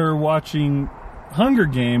love with her watching Hunger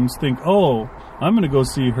Games think, oh, I'm going to go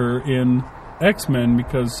see her in X-Men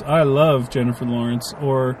because I love Jennifer Lawrence,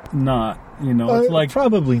 or not? You know, it's like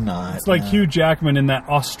probably not. It's like Hugh Jackman in that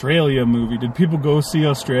Australia movie. Did people go see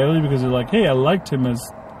Australia because they're like, hey, I liked him as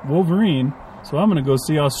Wolverine, so I'm going to go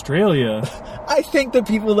see Australia? I think the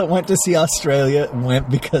people that went to see Australia went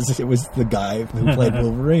because it was the guy who played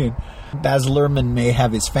Wolverine. Baz Luhrmann may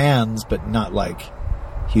have his fans, but not like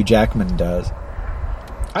Hugh Jackman does.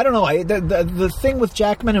 I don't know. The thing with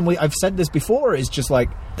Jackman, and I've said this before, is just like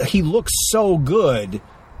he looks so good,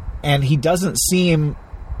 and he doesn't seem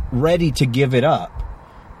ready to give it up.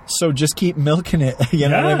 So just keep milking it. You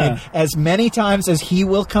know what I mean? As many times as he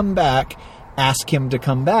will come back, ask him to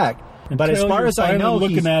come back. But as far as I know,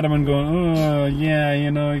 looking at him and going, oh, yeah,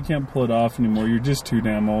 you know, you can't pull it off anymore. You're just too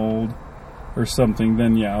damn old or something.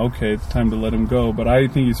 Then, yeah, okay, it's time to let him go. But I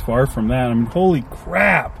think he's far from that. I mean, holy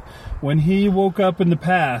crap. When he woke up in the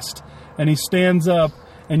past and he stands up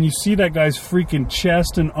and you see that guy's freaking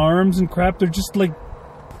chest and arms and crap, they're just like,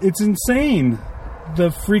 it's insane. The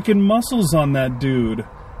freaking muscles on that dude.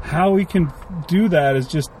 How he can do that is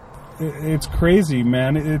just, it's crazy,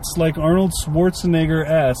 man. It's like Arnold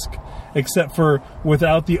Schwarzenegger-esque, except for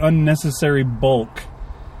without the unnecessary bulk.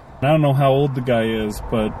 I don't know how old the guy is,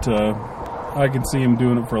 but I can see him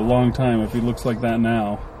doing it for a long time if he looks like that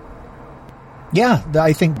now. Yeah,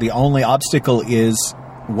 I think the only obstacle is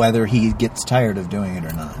whether he gets tired of doing it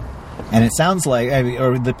or not. And it sounds like,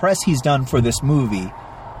 or the press he's done for this movie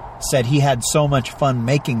said he had so much fun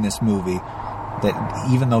making this movie that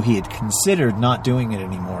even though he had considered not doing it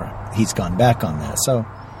anymore, he's gone back on that. So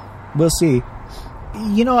we'll see.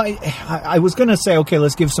 You know, I was going to say, okay,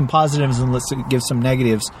 let's give some positives and let's give some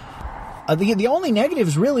negatives. The only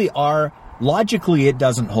negatives really are, logically, it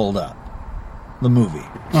doesn't hold up, the movie.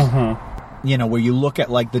 You know, where you look at,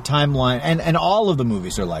 like, the timeline, and all of the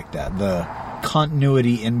movies are like that. The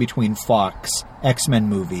continuity in between Fox X-Men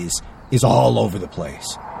movies is all over the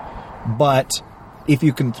place. But if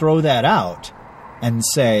you can throw that out and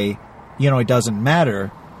say, you know, it doesn't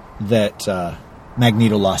matter that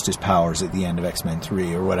Magneto lost his powers at the end of X-Men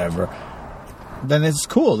 3 or whatever, then it's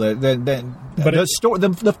cool. But the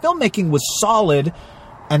filmmaking was solid,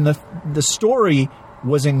 and the story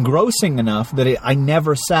was engrossing enough that I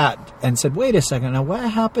never sat and said, wait a second, now what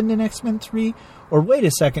happened in X-Men 3? Or wait a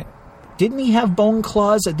second, didn't he have bone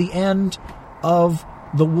claws at the end of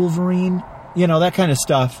the Wolverine? You know, that kind of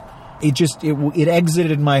stuff. It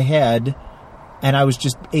exited my head, and I was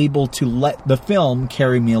just able to let the film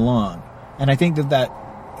carry me along. And I think that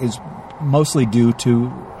is mostly due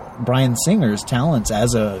to Bryan Singer's talents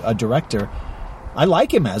as a director. I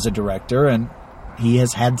like him as a director, and he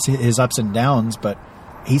has had his ups and downs, but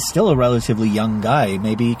he's still a relatively young guy.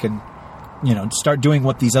 Maybe he can, you know, start doing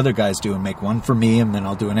what these other guys do and make one for me, and then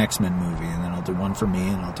I'll do an X-Men movie, and then I'll do one for me,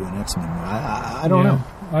 and I'll do an X-Men movie. I don't know.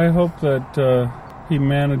 I hope that he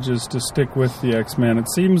manages to stick with the X-Men. It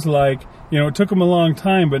seems like, you know, it took him a long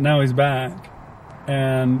time, but now he's back.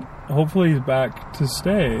 And hopefully he's back to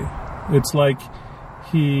stay. It's like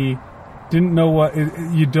he didn't know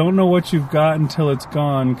you don't know what you've got until it's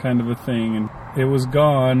gone, kind of a thing. And it was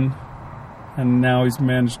gone, and now he's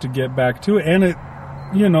managed to get back to it. And it,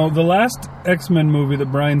 you know, the last X-Men movie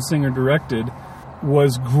that Bryan Singer directed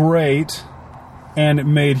was great, and it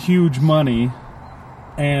made huge money.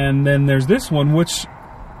 And then there's this one, which,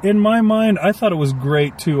 in my mind, I thought it was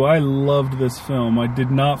great, too. I loved this film. I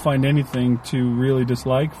did not find anything to really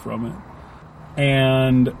dislike from it.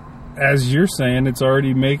 And as you're saying, it's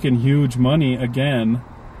already making huge money again.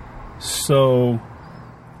 So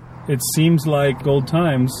it seems like gold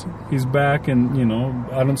times. He's back, and, you know,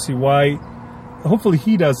 I don't see why. Hopefully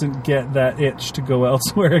he doesn't get that itch to go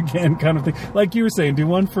elsewhere again, kind of thing. Like you were saying, do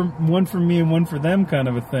one for me and one for them kind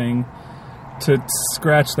of a thing, to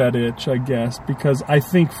scratch that itch, I guess, because I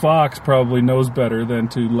think Fox probably knows better than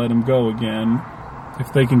to let him go again.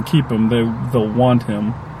 If they can keep him, they'll want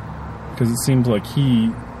him, because it seems like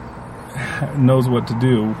he knows what to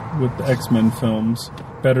do with the X-Men films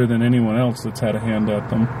better than anyone else that's had a hand at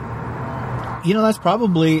them. You know, that's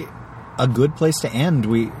probably a good place to end.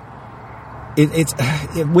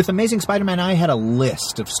 with Amazing Spider-Man, I had a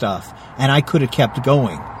list of stuff, and I could have kept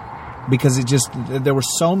going because there were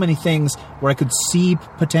so many things where I could see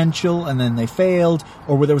potential and then they failed,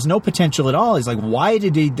 or where there was no potential at all. He's like, why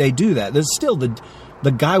did they do that? There's still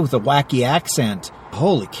the guy with the wacky accent.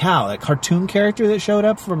 Holy cow, that cartoon character that showed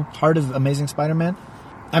up for part of Amazing Spider-Man.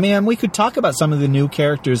 I mean, we could talk about some of the new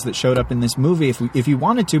characters that showed up in this movie if you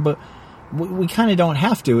wanted to, but we kind of don't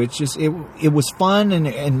have to. It's just it was fun,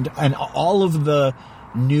 and all of the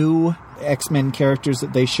new X-Men characters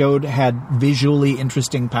that they showed had visually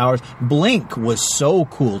interesting powers. Blink was so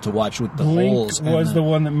cool to watch with the holes. Blink was the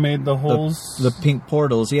one that made the holes. The pink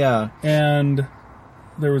portals, yeah. And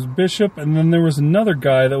there was Bishop, and then there was another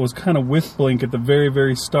guy that was kind of with Blink at the very,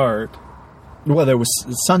 very start. Well, there was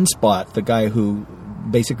Sunspot, the guy who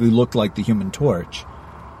basically looked like the Human Torch.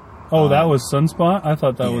 Oh, that was Sunspot? I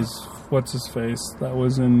thought that was... What's-his-face? That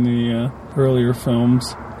was in the earlier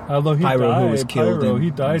films. Although he Pyro, died. who was killed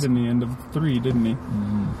he died in the end of 3, didn't he?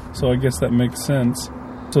 Mm-hmm. So I guess that makes sense.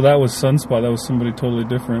 So that was Sunspot. That was somebody totally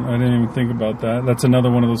different. I didn't even think about that. That's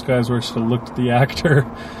another one of those guys where I should have looked at the actor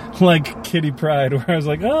like Kitty Pryde, where I was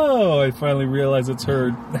like, oh, I finally realized it's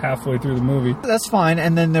her halfway through the movie. That's fine.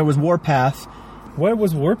 And then there was Warpath. What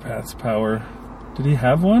was Warpath's power? Did he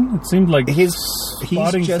have one? It seemed like he's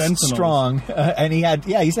just sentinels. Strong, and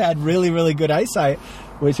he's had really, really good eyesight,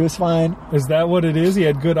 which was fine. Is that what it is? He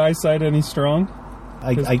had good eyesight and he's strong?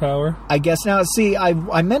 His power? I guess now, see, I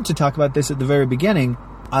meant to talk about this at the very beginning.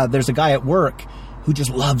 There's a guy at work who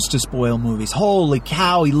just loves to spoil movies. Holy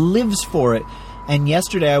cow, he lives for it. And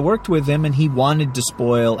yesterday I worked with him and he wanted to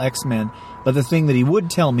spoil X-Men. But the thing that he would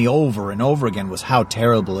tell me over and over again was how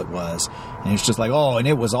terrible it was. And he's just like, oh, and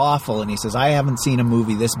it was awful. And he says, I haven't seen a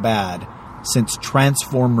movie this bad since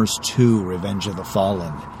Transformers 2, Revenge of the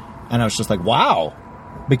Fallen. And I was just like, wow.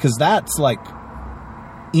 Because that's, like,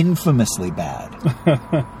 infamously bad.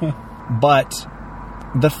 But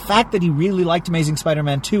the fact that he really liked Amazing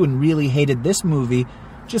Spider-Man 2 and really hated this movie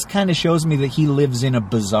just kind of shows me that he lives in a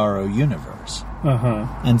bizarro universe. Uh-huh.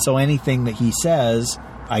 And so anything that he says,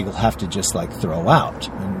 I will have to just, like, throw out.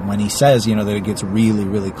 And when he says, that it gets really,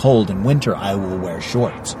 really cold in winter, I will wear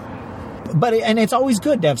shorts. And it's always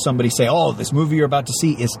good to have somebody say, oh, this movie you're about to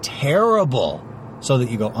see is terrible. So that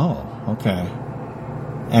you go, oh, okay.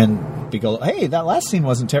 And you go, hey, that last scene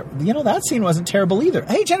wasn't terrible. That scene wasn't terrible either.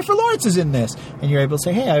 Hey, Jennifer Lawrence is in this. And you're able to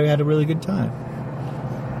say, hey, I had a really good time.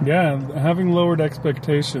 Yeah, having lowered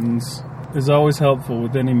expectations is always helpful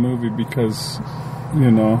with any movie because,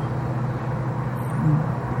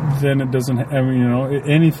 then it doesn't,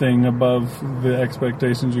 anything above the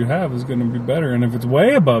expectations you have is going to be better. And if it's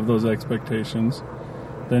way above those expectations,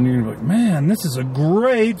 then you're going to be like, man, this is a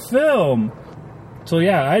great film. So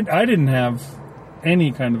yeah, I didn't have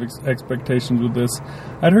any kind of expectations with this.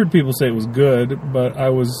 I'd heard people say it was good, but I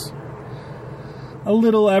was a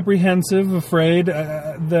little apprehensive, afraid.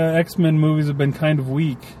 The X-Men movies have been kind of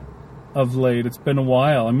weak of late. It's been a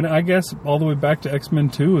while. I mean, I guess all the way back to X-Men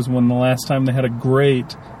 2 is when the last time they had a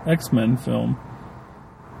great X-Men film.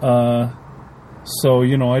 So,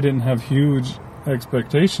 I didn't have huge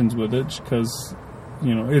expectations with it because,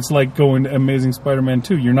 it's like going to Amazing Spider-Man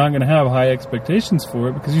 2. You're not going to have high expectations for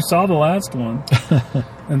it because you saw the last one.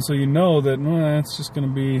 And so that it's just going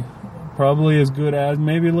to be probably as good as,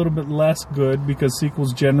 maybe a little bit less good because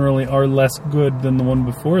sequels generally are less good than the one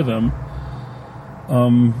before them.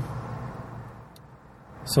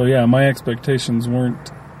 So yeah, my expectations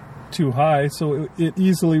weren't too high, so it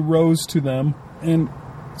easily rose to them and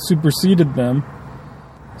superseded them.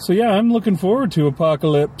 So yeah, I'm looking forward to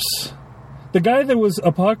Apocalypse. The guy that was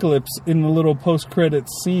Apocalypse in the little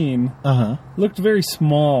post-credits scene looked very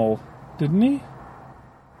small, didn't he?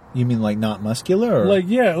 You mean like not muscular? Or? Like,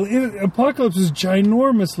 yeah, Apocalypse is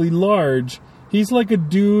ginormously large. He's like a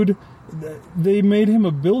dude. They made him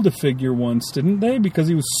a Build-A-Figure once, didn't they? Because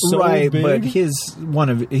he was so big. But his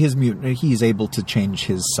mutant, he's able to change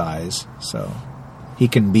his size, so he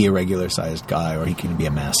can be a regular-sized guy or he can be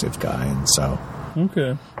a massive guy, and so.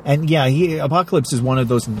 Okay. And yeah, Apocalypse is one of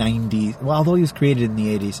those 90s. Well, although he was created in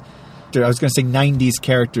the 80s. I was going to say 90s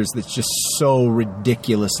characters that's just so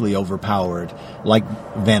ridiculously overpowered, like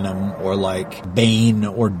Venom or like Bane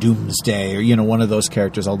or Doomsday or, one of those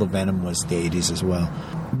characters, although Venom was the 80s as well.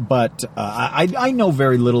 But I know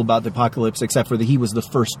very little about the Apocalypse except for that he was the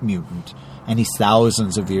first mutant and he's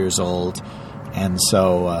thousands of years old. And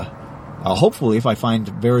so hopefully if I find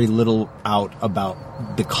very little out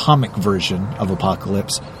about the comic version of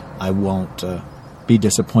Apocalypse, I won't be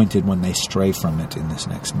disappointed when they stray from it in this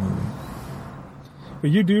next movie.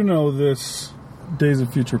 But you do know this Days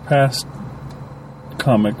of Future Past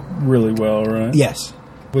comic really well, right? Yes.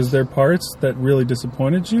 Was there parts that really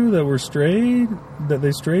disappointed you that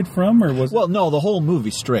they strayed from, or was Well, no, the whole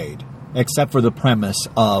movie strayed, except for the premise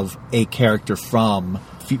of a character from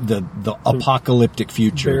the apocalyptic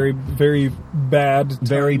future. Very, very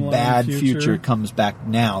bad future comes back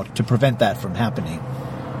now to prevent that from happening.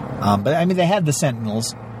 But, I mean, they had the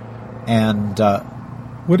Sentinels, and...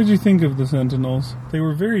 what did you think of the Sentinels? They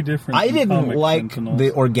were very different. I didn't like Sentinels.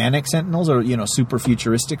 The organic Sentinels, or, super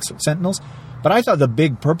futuristic Sentinels, but I thought the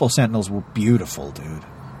big purple Sentinels were beautiful, dude.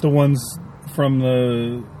 The ones from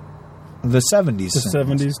the 70s. The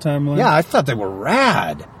 70s timeline? Yeah, I thought they were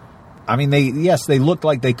rad. I mean, they looked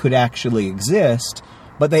like they could actually exist,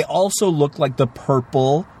 but they also looked like the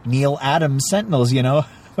purple Neil Adams Sentinels,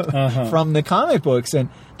 from the comic books. And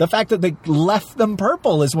the fact that they left them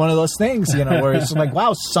purple is one of those things, where it's like,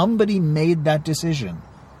 wow, somebody made that decision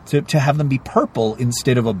to have them be purple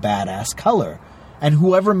instead of a badass color. And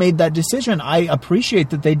whoever made that decision, I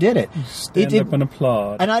appreciate that they did it. Stand up and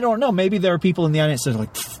applaud. And I don't know, maybe there are people in the audience that are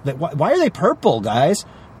like, why are they purple, guys?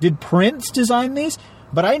 Did Prince design these?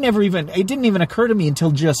 But it didn't even occur to me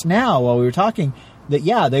until just now while we were talking that,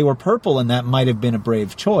 yeah, they were purple and that might have been a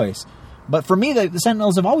brave choice. But for me, the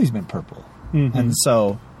Sentinels have always been purple. Mm-hmm. And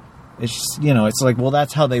so, it's it's like, well,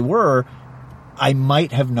 that's how they were. I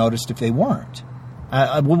might have noticed if they weren't.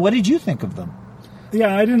 What did you think of them?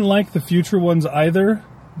 Yeah, I didn't like the future ones either.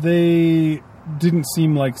 They didn't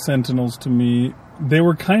seem like Sentinels to me. They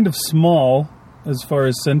were kind of small as far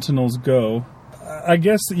as Sentinels go. I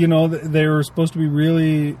guess, they were supposed to be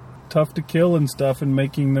really tough to kill and stuff, and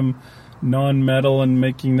making them non-metal and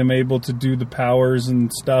making them able to do the powers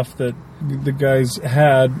and stuff that the guys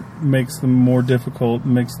had makes them more difficult,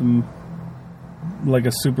 makes them like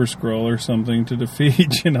a Super Skrull or something to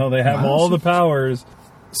defeat. They have all the powers.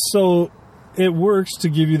 So it works to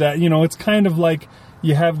give you that, it's kind of like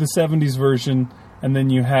you have the 70s version and then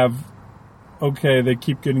you have, okay, they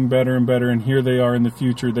keep getting better and better, and here they are in the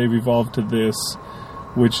future. They've evolved to this,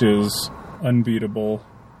 which is unbeatable.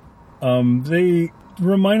 They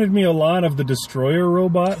reminded me a lot of the Destroyer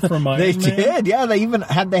robot from Iron Man. They did, yeah. They even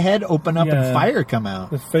had the head open up and fire come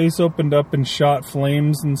out. The face opened up and shot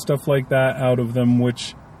flames and stuff like that out of them,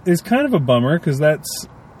 which is kind of a bummer because that's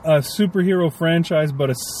a superhero franchise, but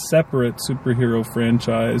a separate superhero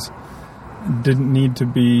franchise. Didn't need to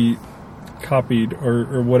be copied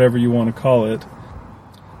or whatever you want to call it.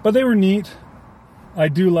 But they were neat. I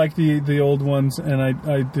do like the old ones, and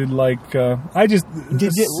I did like. Did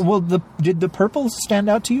the purple stand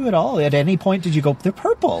out to you at all? At any point, did you go, they're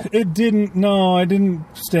purple? It didn't. No, it didn't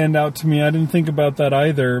stand out to me. I didn't think about that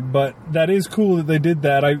either. But that is cool that they did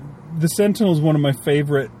that. The Sentinel is one of my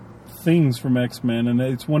favorite things from X-Men, and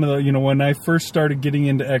it's one of the when I first started getting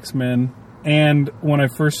into X-Men, and when I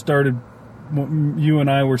first started, you and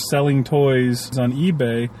I were selling toys on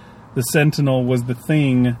eBay. The Sentinel was the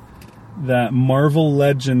thing that Marvel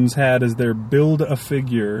Legends had as their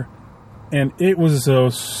Build-A-Figure, and it was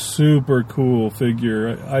a super cool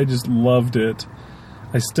figure. I just loved it.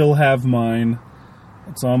 I still have mine.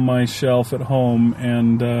 It's on my shelf at home,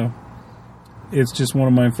 and it's just one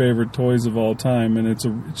of my favorite toys of all time, and it's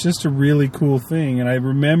just a really cool thing. And I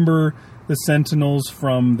remember the Sentinels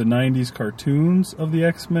from the 90s cartoons of the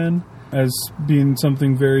X-Men as being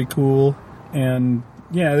something very cool, and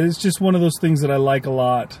yeah, it's just one of those things that I like a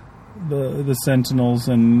lot. The Sentinels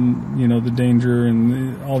and, the danger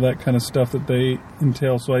and all that kind of stuff that they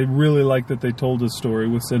entail. So I really like that they told a story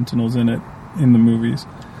with Sentinels in it in the movies,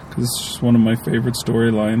 because it's just one of my favorite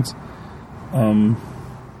storylines.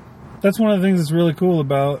 That's one of the things that's really cool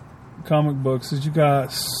about comic books is you got,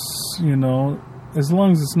 as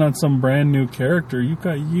long as it's not some brand new character, you've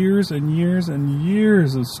got years and years and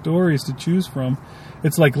years of stories to choose from.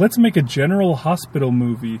 It's like, let's make a General Hospital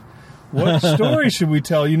movie. What story should we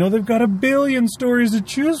tell? They've got 1 billion stories to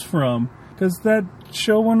choose from because that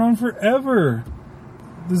show went on forever.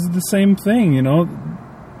 This is the same thing,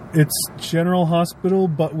 It's General Hospital,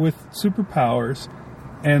 but with superpowers.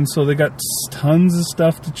 And so they got tons of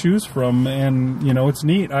stuff to choose from, and, it's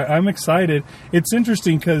neat. I'm excited. It's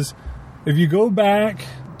interesting because if you go back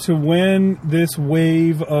to when this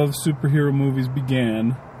wave of superhero movies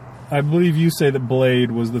began, I believe you say that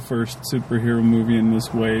Blade was the first superhero movie in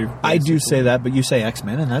this wave. Basically. I do say that, but you say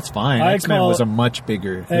X-Men, and that's fine. X-Men was a much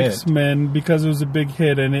bigger hit. X-Men, because it was a big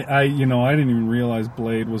hit, and I didn't even realize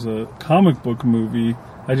Blade was a comic book movie.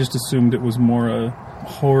 I just assumed it was more a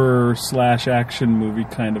horror/action movie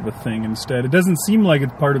kind of a thing instead. It doesn't seem like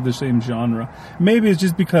it's part of the same genre. Maybe it's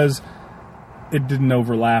just because it didn't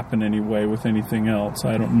overlap in any way with anything else.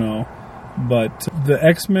 I don't know. But the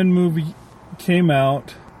X-Men movie came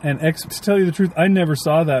out, And to tell you the truth, I never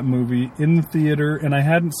saw that movie in the theater, and I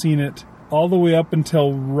hadn't seen it all the way up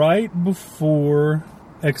until right before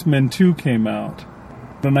X-Men 2 came out.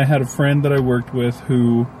 And I had a friend that I worked with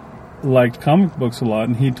who liked comic books a lot,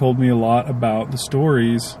 and he told me a lot about the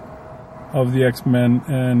stories of the X-Men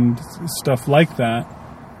and stuff like that.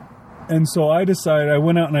 And so I decided, I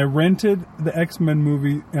went out and I rented the X-Men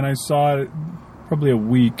movie, and I saw it probably a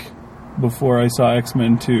week before I saw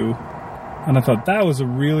X-Men 2. And I thought that was a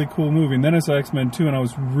really cool movie. And then I saw X-Men 2, and I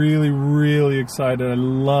was really, really excited. I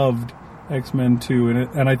loved X-Men 2.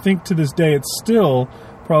 And I think to this day, it's still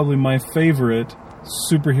probably my favorite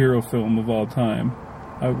superhero film of all time.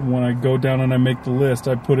 When I go down and I make the list,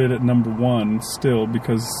 I put it at number 1 still,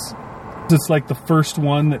 because it's like the first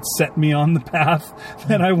one that set me on the path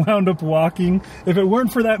that I wound up walking. If it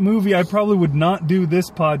weren't for that movie, I probably would not do this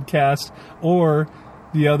podcast or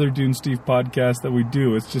the other Dune Steve podcast that we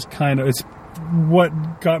do. It's just it's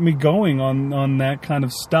what got me going on that kind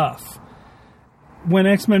of stuff. When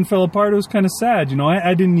X-Men fell apart, it was kind of sad.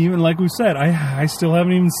 I didn't even, like we said, I still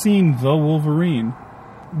haven't even seen The Wolverine,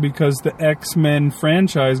 because the X-Men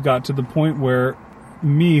franchise got to the point where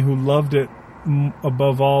me, who loved it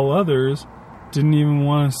above all others, didn't even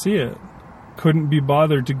want to see it. Couldn't be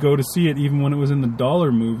bothered to go to see it even when it was in the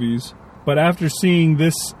dollar movies. But after seeing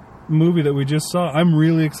this movie that we just saw, I'm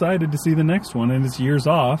really excited to see the next one, and it's years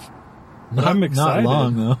off. I'm excited. Not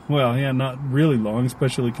long, though. Well, yeah, not really long,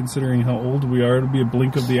 especially considering how old we are. It'll be a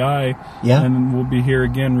blink of the eye, and we'll be here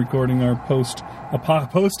again recording our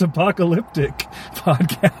post-apocalyptic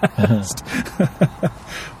podcast.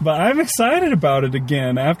 But I'm excited about it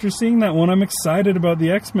again. After seeing that one, I'm excited about the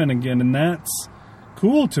X-Men again, and that's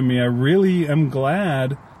cool to me. I really am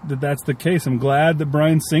glad that that's the case. I'm glad that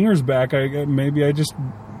Bryan Singer's back. Maybe I just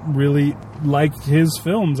really like his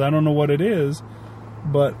films. I don't know what it is.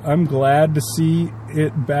 But I'm glad to see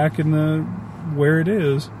it back in where it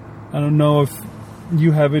is. I don't know if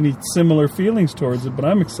you have any similar feelings towards it, but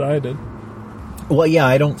I'm excited. Well, yeah,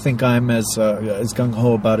 I don't think I'm as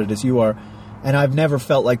gung-ho about it as you are. And I've never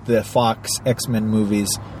felt like the Fox X-Men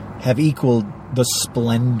movies have equaled the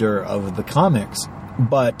splendor of the comics.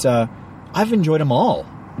 But I've enjoyed them all.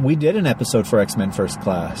 We did an episode for X-Men First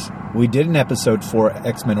Class. We did an episode for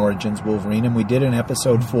X-Men Origins Wolverine, and we did an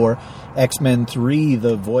episode for X-Men 3,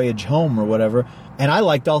 The Voyage Home, or whatever. And I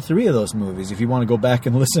liked all 3 of those movies, if you want to go back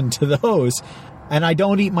and listen to those. And I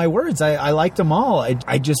don't eat my words. I liked them all. I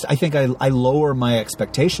think I lower my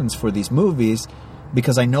expectations for these movies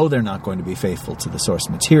because I know they're not going to be faithful to the source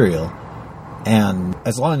material. And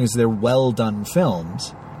as long as they're well-done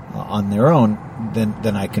films on their own,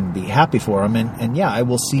 then I can be happy for them. And yeah, I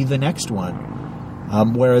will see the next one.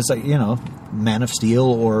 Whereas, Man of Steel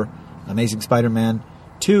or Amazing Spider-Man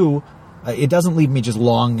 2, it doesn't leave me just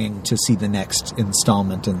longing to see the next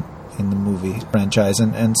installment in the movie franchise.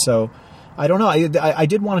 And so, I don't know. I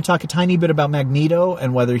did want to talk a tiny bit about Magneto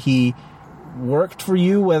and whether he worked for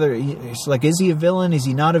you, whether is he a villain? Is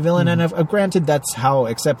he not a villain? Mm-hmm. And granted, that's how,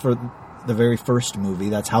 except for the very first movie,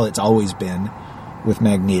 that's how it's always been with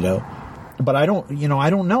Magneto. But I don't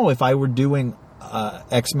know if I were doing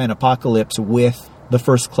X-Men Apocalypse with the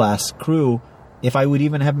First Class crew, if I would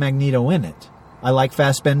even have Magneto in it. I like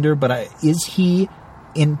Fassbender, but is he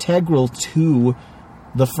integral to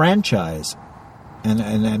the franchise?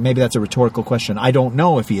 And maybe that's a rhetorical question. I don't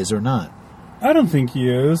know if he is or not. I don't think he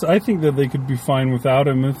is. I think that they could be fine without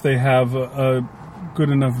him if they have a good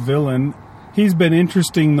enough villain. He's been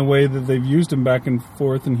interesting the way that they've used him back and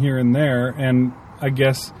forth and here and there, and I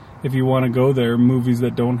guess if you want to go there, movies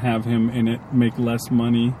that don't have him in it make less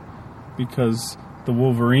money because the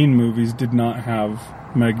Wolverine movies did not have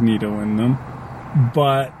Magneto in them.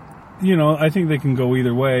 But, I think they can go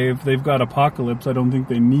either way. If they've got Apocalypse, I don't think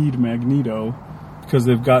they need Magneto because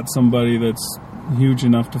they've got somebody that's huge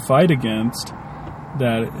enough to fight against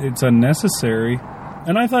that it's unnecessary.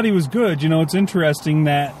 And I thought he was good. It's interesting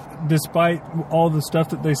that despite all the stuff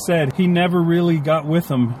that they said, he never really got with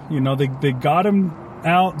them. They got him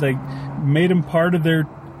out, they made him part of their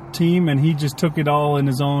team, and he just took it all in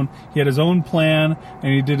his own. He had his own plan,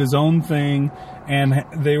 and he did his own thing, and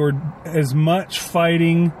they were as much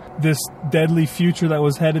fighting this deadly future that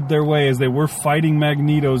was headed their way as they were fighting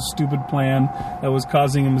Magneto's stupid plan that was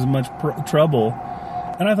causing him as much trouble.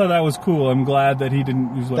 And I thought that was cool. I'm glad that he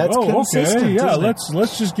didn't. He was like, okay, yeah,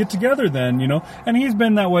 let's just get together then, And he's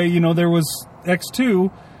been that way. There was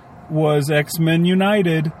X2 was X-Men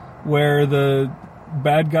United, where the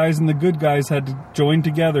bad guys and the good guys had to join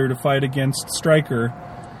together to fight against Stryker.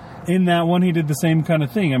 In that one, he did the same kind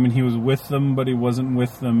of thing. I mean, he was with them, but he wasn't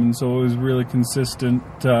with them, and so it was really consistent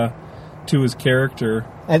to his character.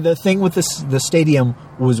 And the thing with the stadium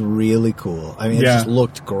was really cool. I mean, it just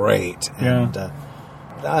looked great. And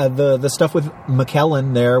the stuff with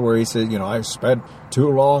McKellen there, where he said, I spent too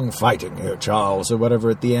long fighting here, Charles, or whatever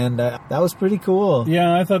at the end, that was pretty cool.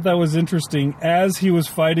 Yeah, I thought that was interesting. As he was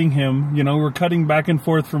fighting him, we're cutting back and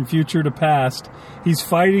forth from future to past. He's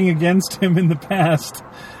fighting against him in the past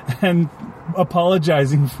and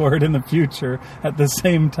apologizing for it in the future at the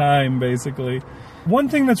same time, basically. One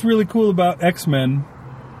thing that's really cool about X-Men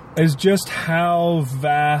is just how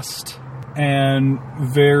vast and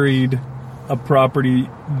varied a property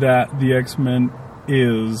that the X-Men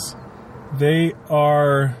is. They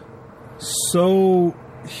are so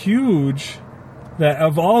huge that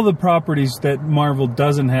of all the properties that Marvel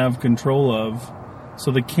doesn't have control of,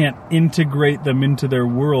 so they can't integrate them into their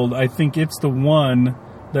world, I think it's the one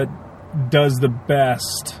that does the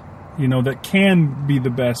best, that can be the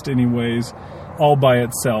best anyways, all by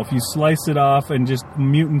itself. You slice it off and just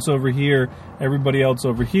mutants over here, everybody else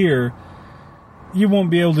over here. You won't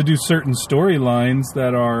be able to do certain storylines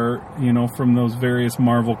that are, from those various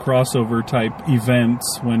Marvel crossover type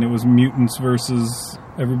events when it was mutants versus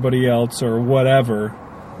everybody else or whatever.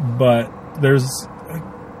 But there's a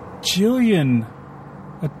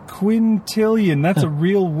quintillion. That's a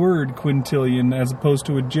real word, quintillion, as opposed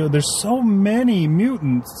to a jillion. There's so many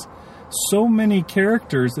mutants, so many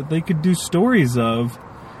characters that they could do stories of.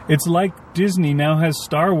 It's like Disney now has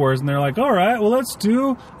Star Wars, and they're like, all right, well, let's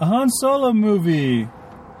do a Han Solo movie,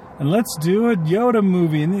 and let's do a Yoda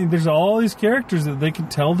movie. And there's all these characters that they can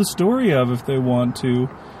tell the story of if they want to.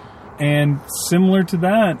 And similar to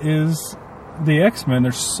that is the X-Men.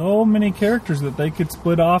 There's so many characters that they could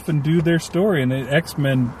split off and do their story. And the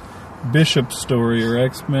X-Men Bishop story, or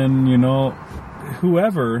X-Men,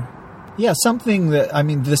 whoever. Yeah, something that,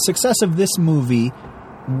 the success of this movie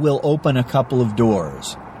will open a couple of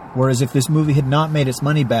doors. Whereas if this movie had not made its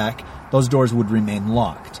money back, those doors would remain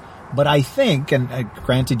locked. But I think, and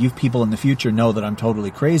granted, you people in the future know that I'm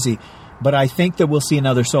totally crazy, but I think that we'll see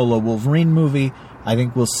another solo Wolverine movie. I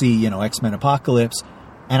think we'll see, X-Men Apocalypse.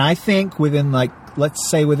 And I think within, let's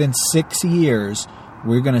say within 6 years,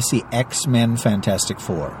 we're going to see X-Men Fantastic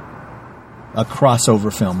Four. A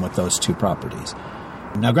crossover film with those two properties.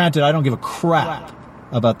 Now, granted, I don't give a crap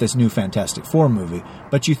about this new Fantastic Four movie,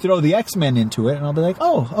 but you throw the X-Men into it, and I'll be like,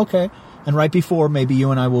 oh, okay. And right before, maybe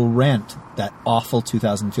you and I will rent that awful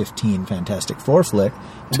 2015 Fantastic Four flick,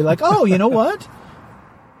 and be like, oh, you know what?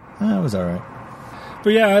 That was all right. But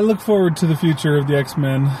yeah, I look forward to the future of the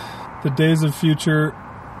X-Men. The days of future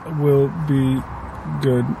will be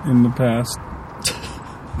good in the past.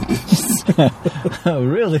 Oh,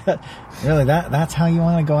 really? Really? That's how you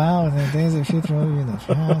want to go out? In the days of future will be the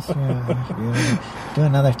past? Do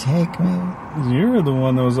another take, maybe? You're the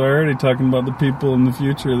one that was already talking about the people in the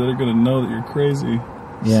future that are going to know that you're crazy.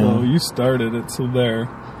 Yeah. So you started it, so there.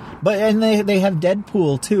 And they have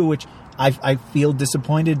Deadpool, too, which I feel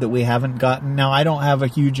disappointed that we haven't gotten. Now, I don't have a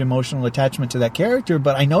huge emotional attachment to that character,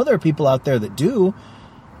 but I know there are people out there that do.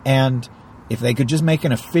 And if they could just make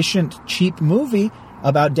an efficient, cheap movie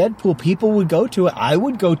about Deadpool, people would go to it. I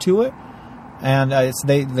would go to it. And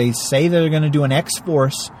they say they're going to do an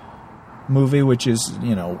X-Force movie, which is,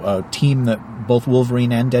 a team that both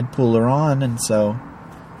Wolverine and Deadpool are on. And so,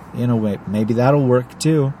 maybe that'll work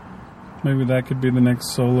too. Maybe that could be the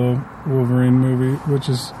next solo Wolverine movie, which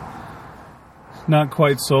is not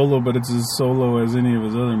quite solo, but it's as solo as any of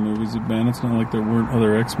his other movies have been. It's not like there weren't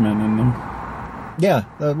other X-Men in them. Yeah.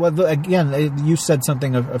 Again, you said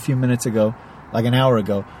something a few minutes ago, like an hour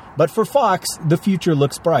ago. But for Fox, the future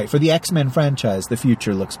looks bright. For the X-Men franchise, the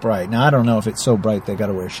future looks bright. Now, I don't know if it's so bright they got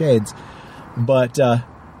to wear shades, but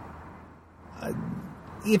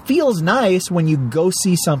it feels nice when you go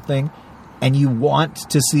see something and you want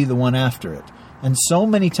to see the one after it. And so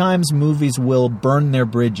many times movies will burn their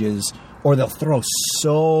bridges, or they'll throw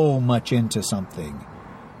so much into something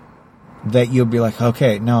that you'll be like,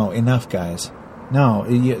 okay, no, enough, guys. No,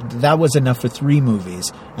 that was enough for 3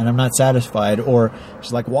 movies, and I'm not satisfied. Or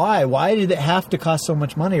she's like, why? Why did it have to cost so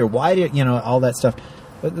much money? Or why did, all that stuff.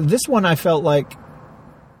 But this one, I felt like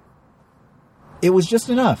it was just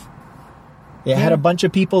enough. It had a bunch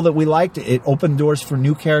of people that we liked. It opened doors for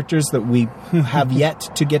new characters that we have yet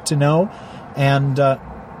to get to know. And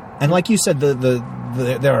like you said,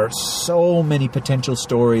 there are so many potential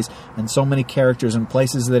stories and so many characters and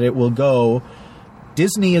places that it will go.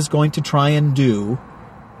 Disney is going to try and do,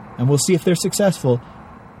 and we'll see if they're successful,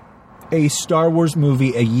 a Star Wars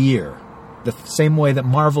movie a year. The same way that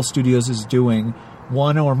Marvel Studios is doing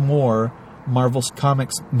one or more Marvel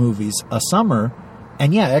Comics movies a summer.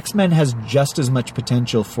 And yeah, X-Men has just as much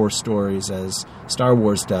potential for stories as Star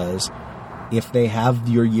Wars does. if they have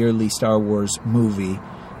your yearly Star Wars movie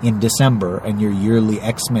in December and your yearly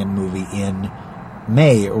X-Men movie in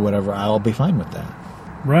May or whatever, I'll be fine with that.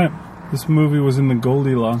 Right. This movie was in the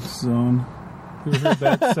Goldilocks zone. You ever heard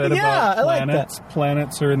that said Yeah, about planets? I like that.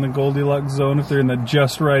 Planets are in the Goldilocks zone if they're in the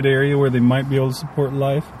just right area where they might be able to support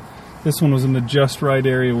life. This one was in the just right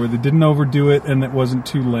area where they didn't overdo it and it wasn't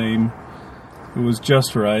too lame. It was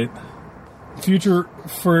just right. Future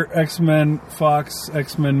for X-Men, Fox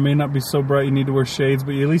X-Men may not be so bright you need to wear shades,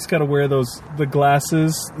 but you at least got to wear the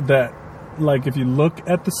glasses that, like, if you look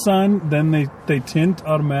at the sun, then they tint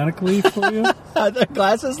automatically for you. The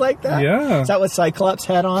glasses like that? Yeah. Is that what Cyclops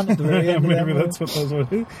had on at the very end? Maybe that's what those were.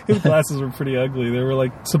 His glasses were pretty ugly. They were,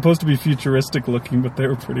 like, supposed to be futuristic looking, but they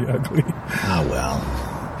were pretty ugly. Oh,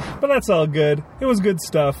 well. But that's all good. It was good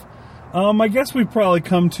stuff. I guess we've probably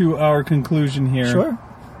come to our conclusion here. Sure.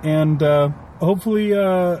 And hopefully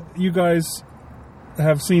you guys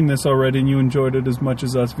have seen this already and you enjoyed it as much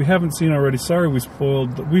as us. If you haven't seen it already, sorry we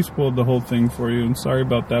spoiled the whole thing for you, and sorry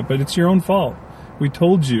about that. But it's your own fault. We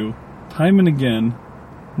told you time and again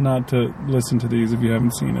not to listen to these if you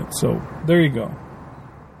haven't seen it. So there you go.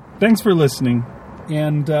 Thanks for listening,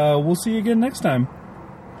 and we'll see you again next time.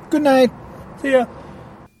 Good night. See ya.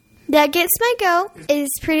 That Gets My Goat is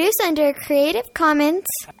produced under Creative Commons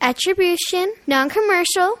Attribution,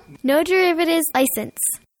 Non-Commercial, No Derivatives License.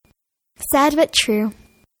 Sad but true.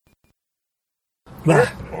 We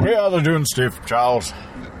are the Dune Stiff, Charles.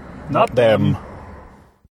 Not them.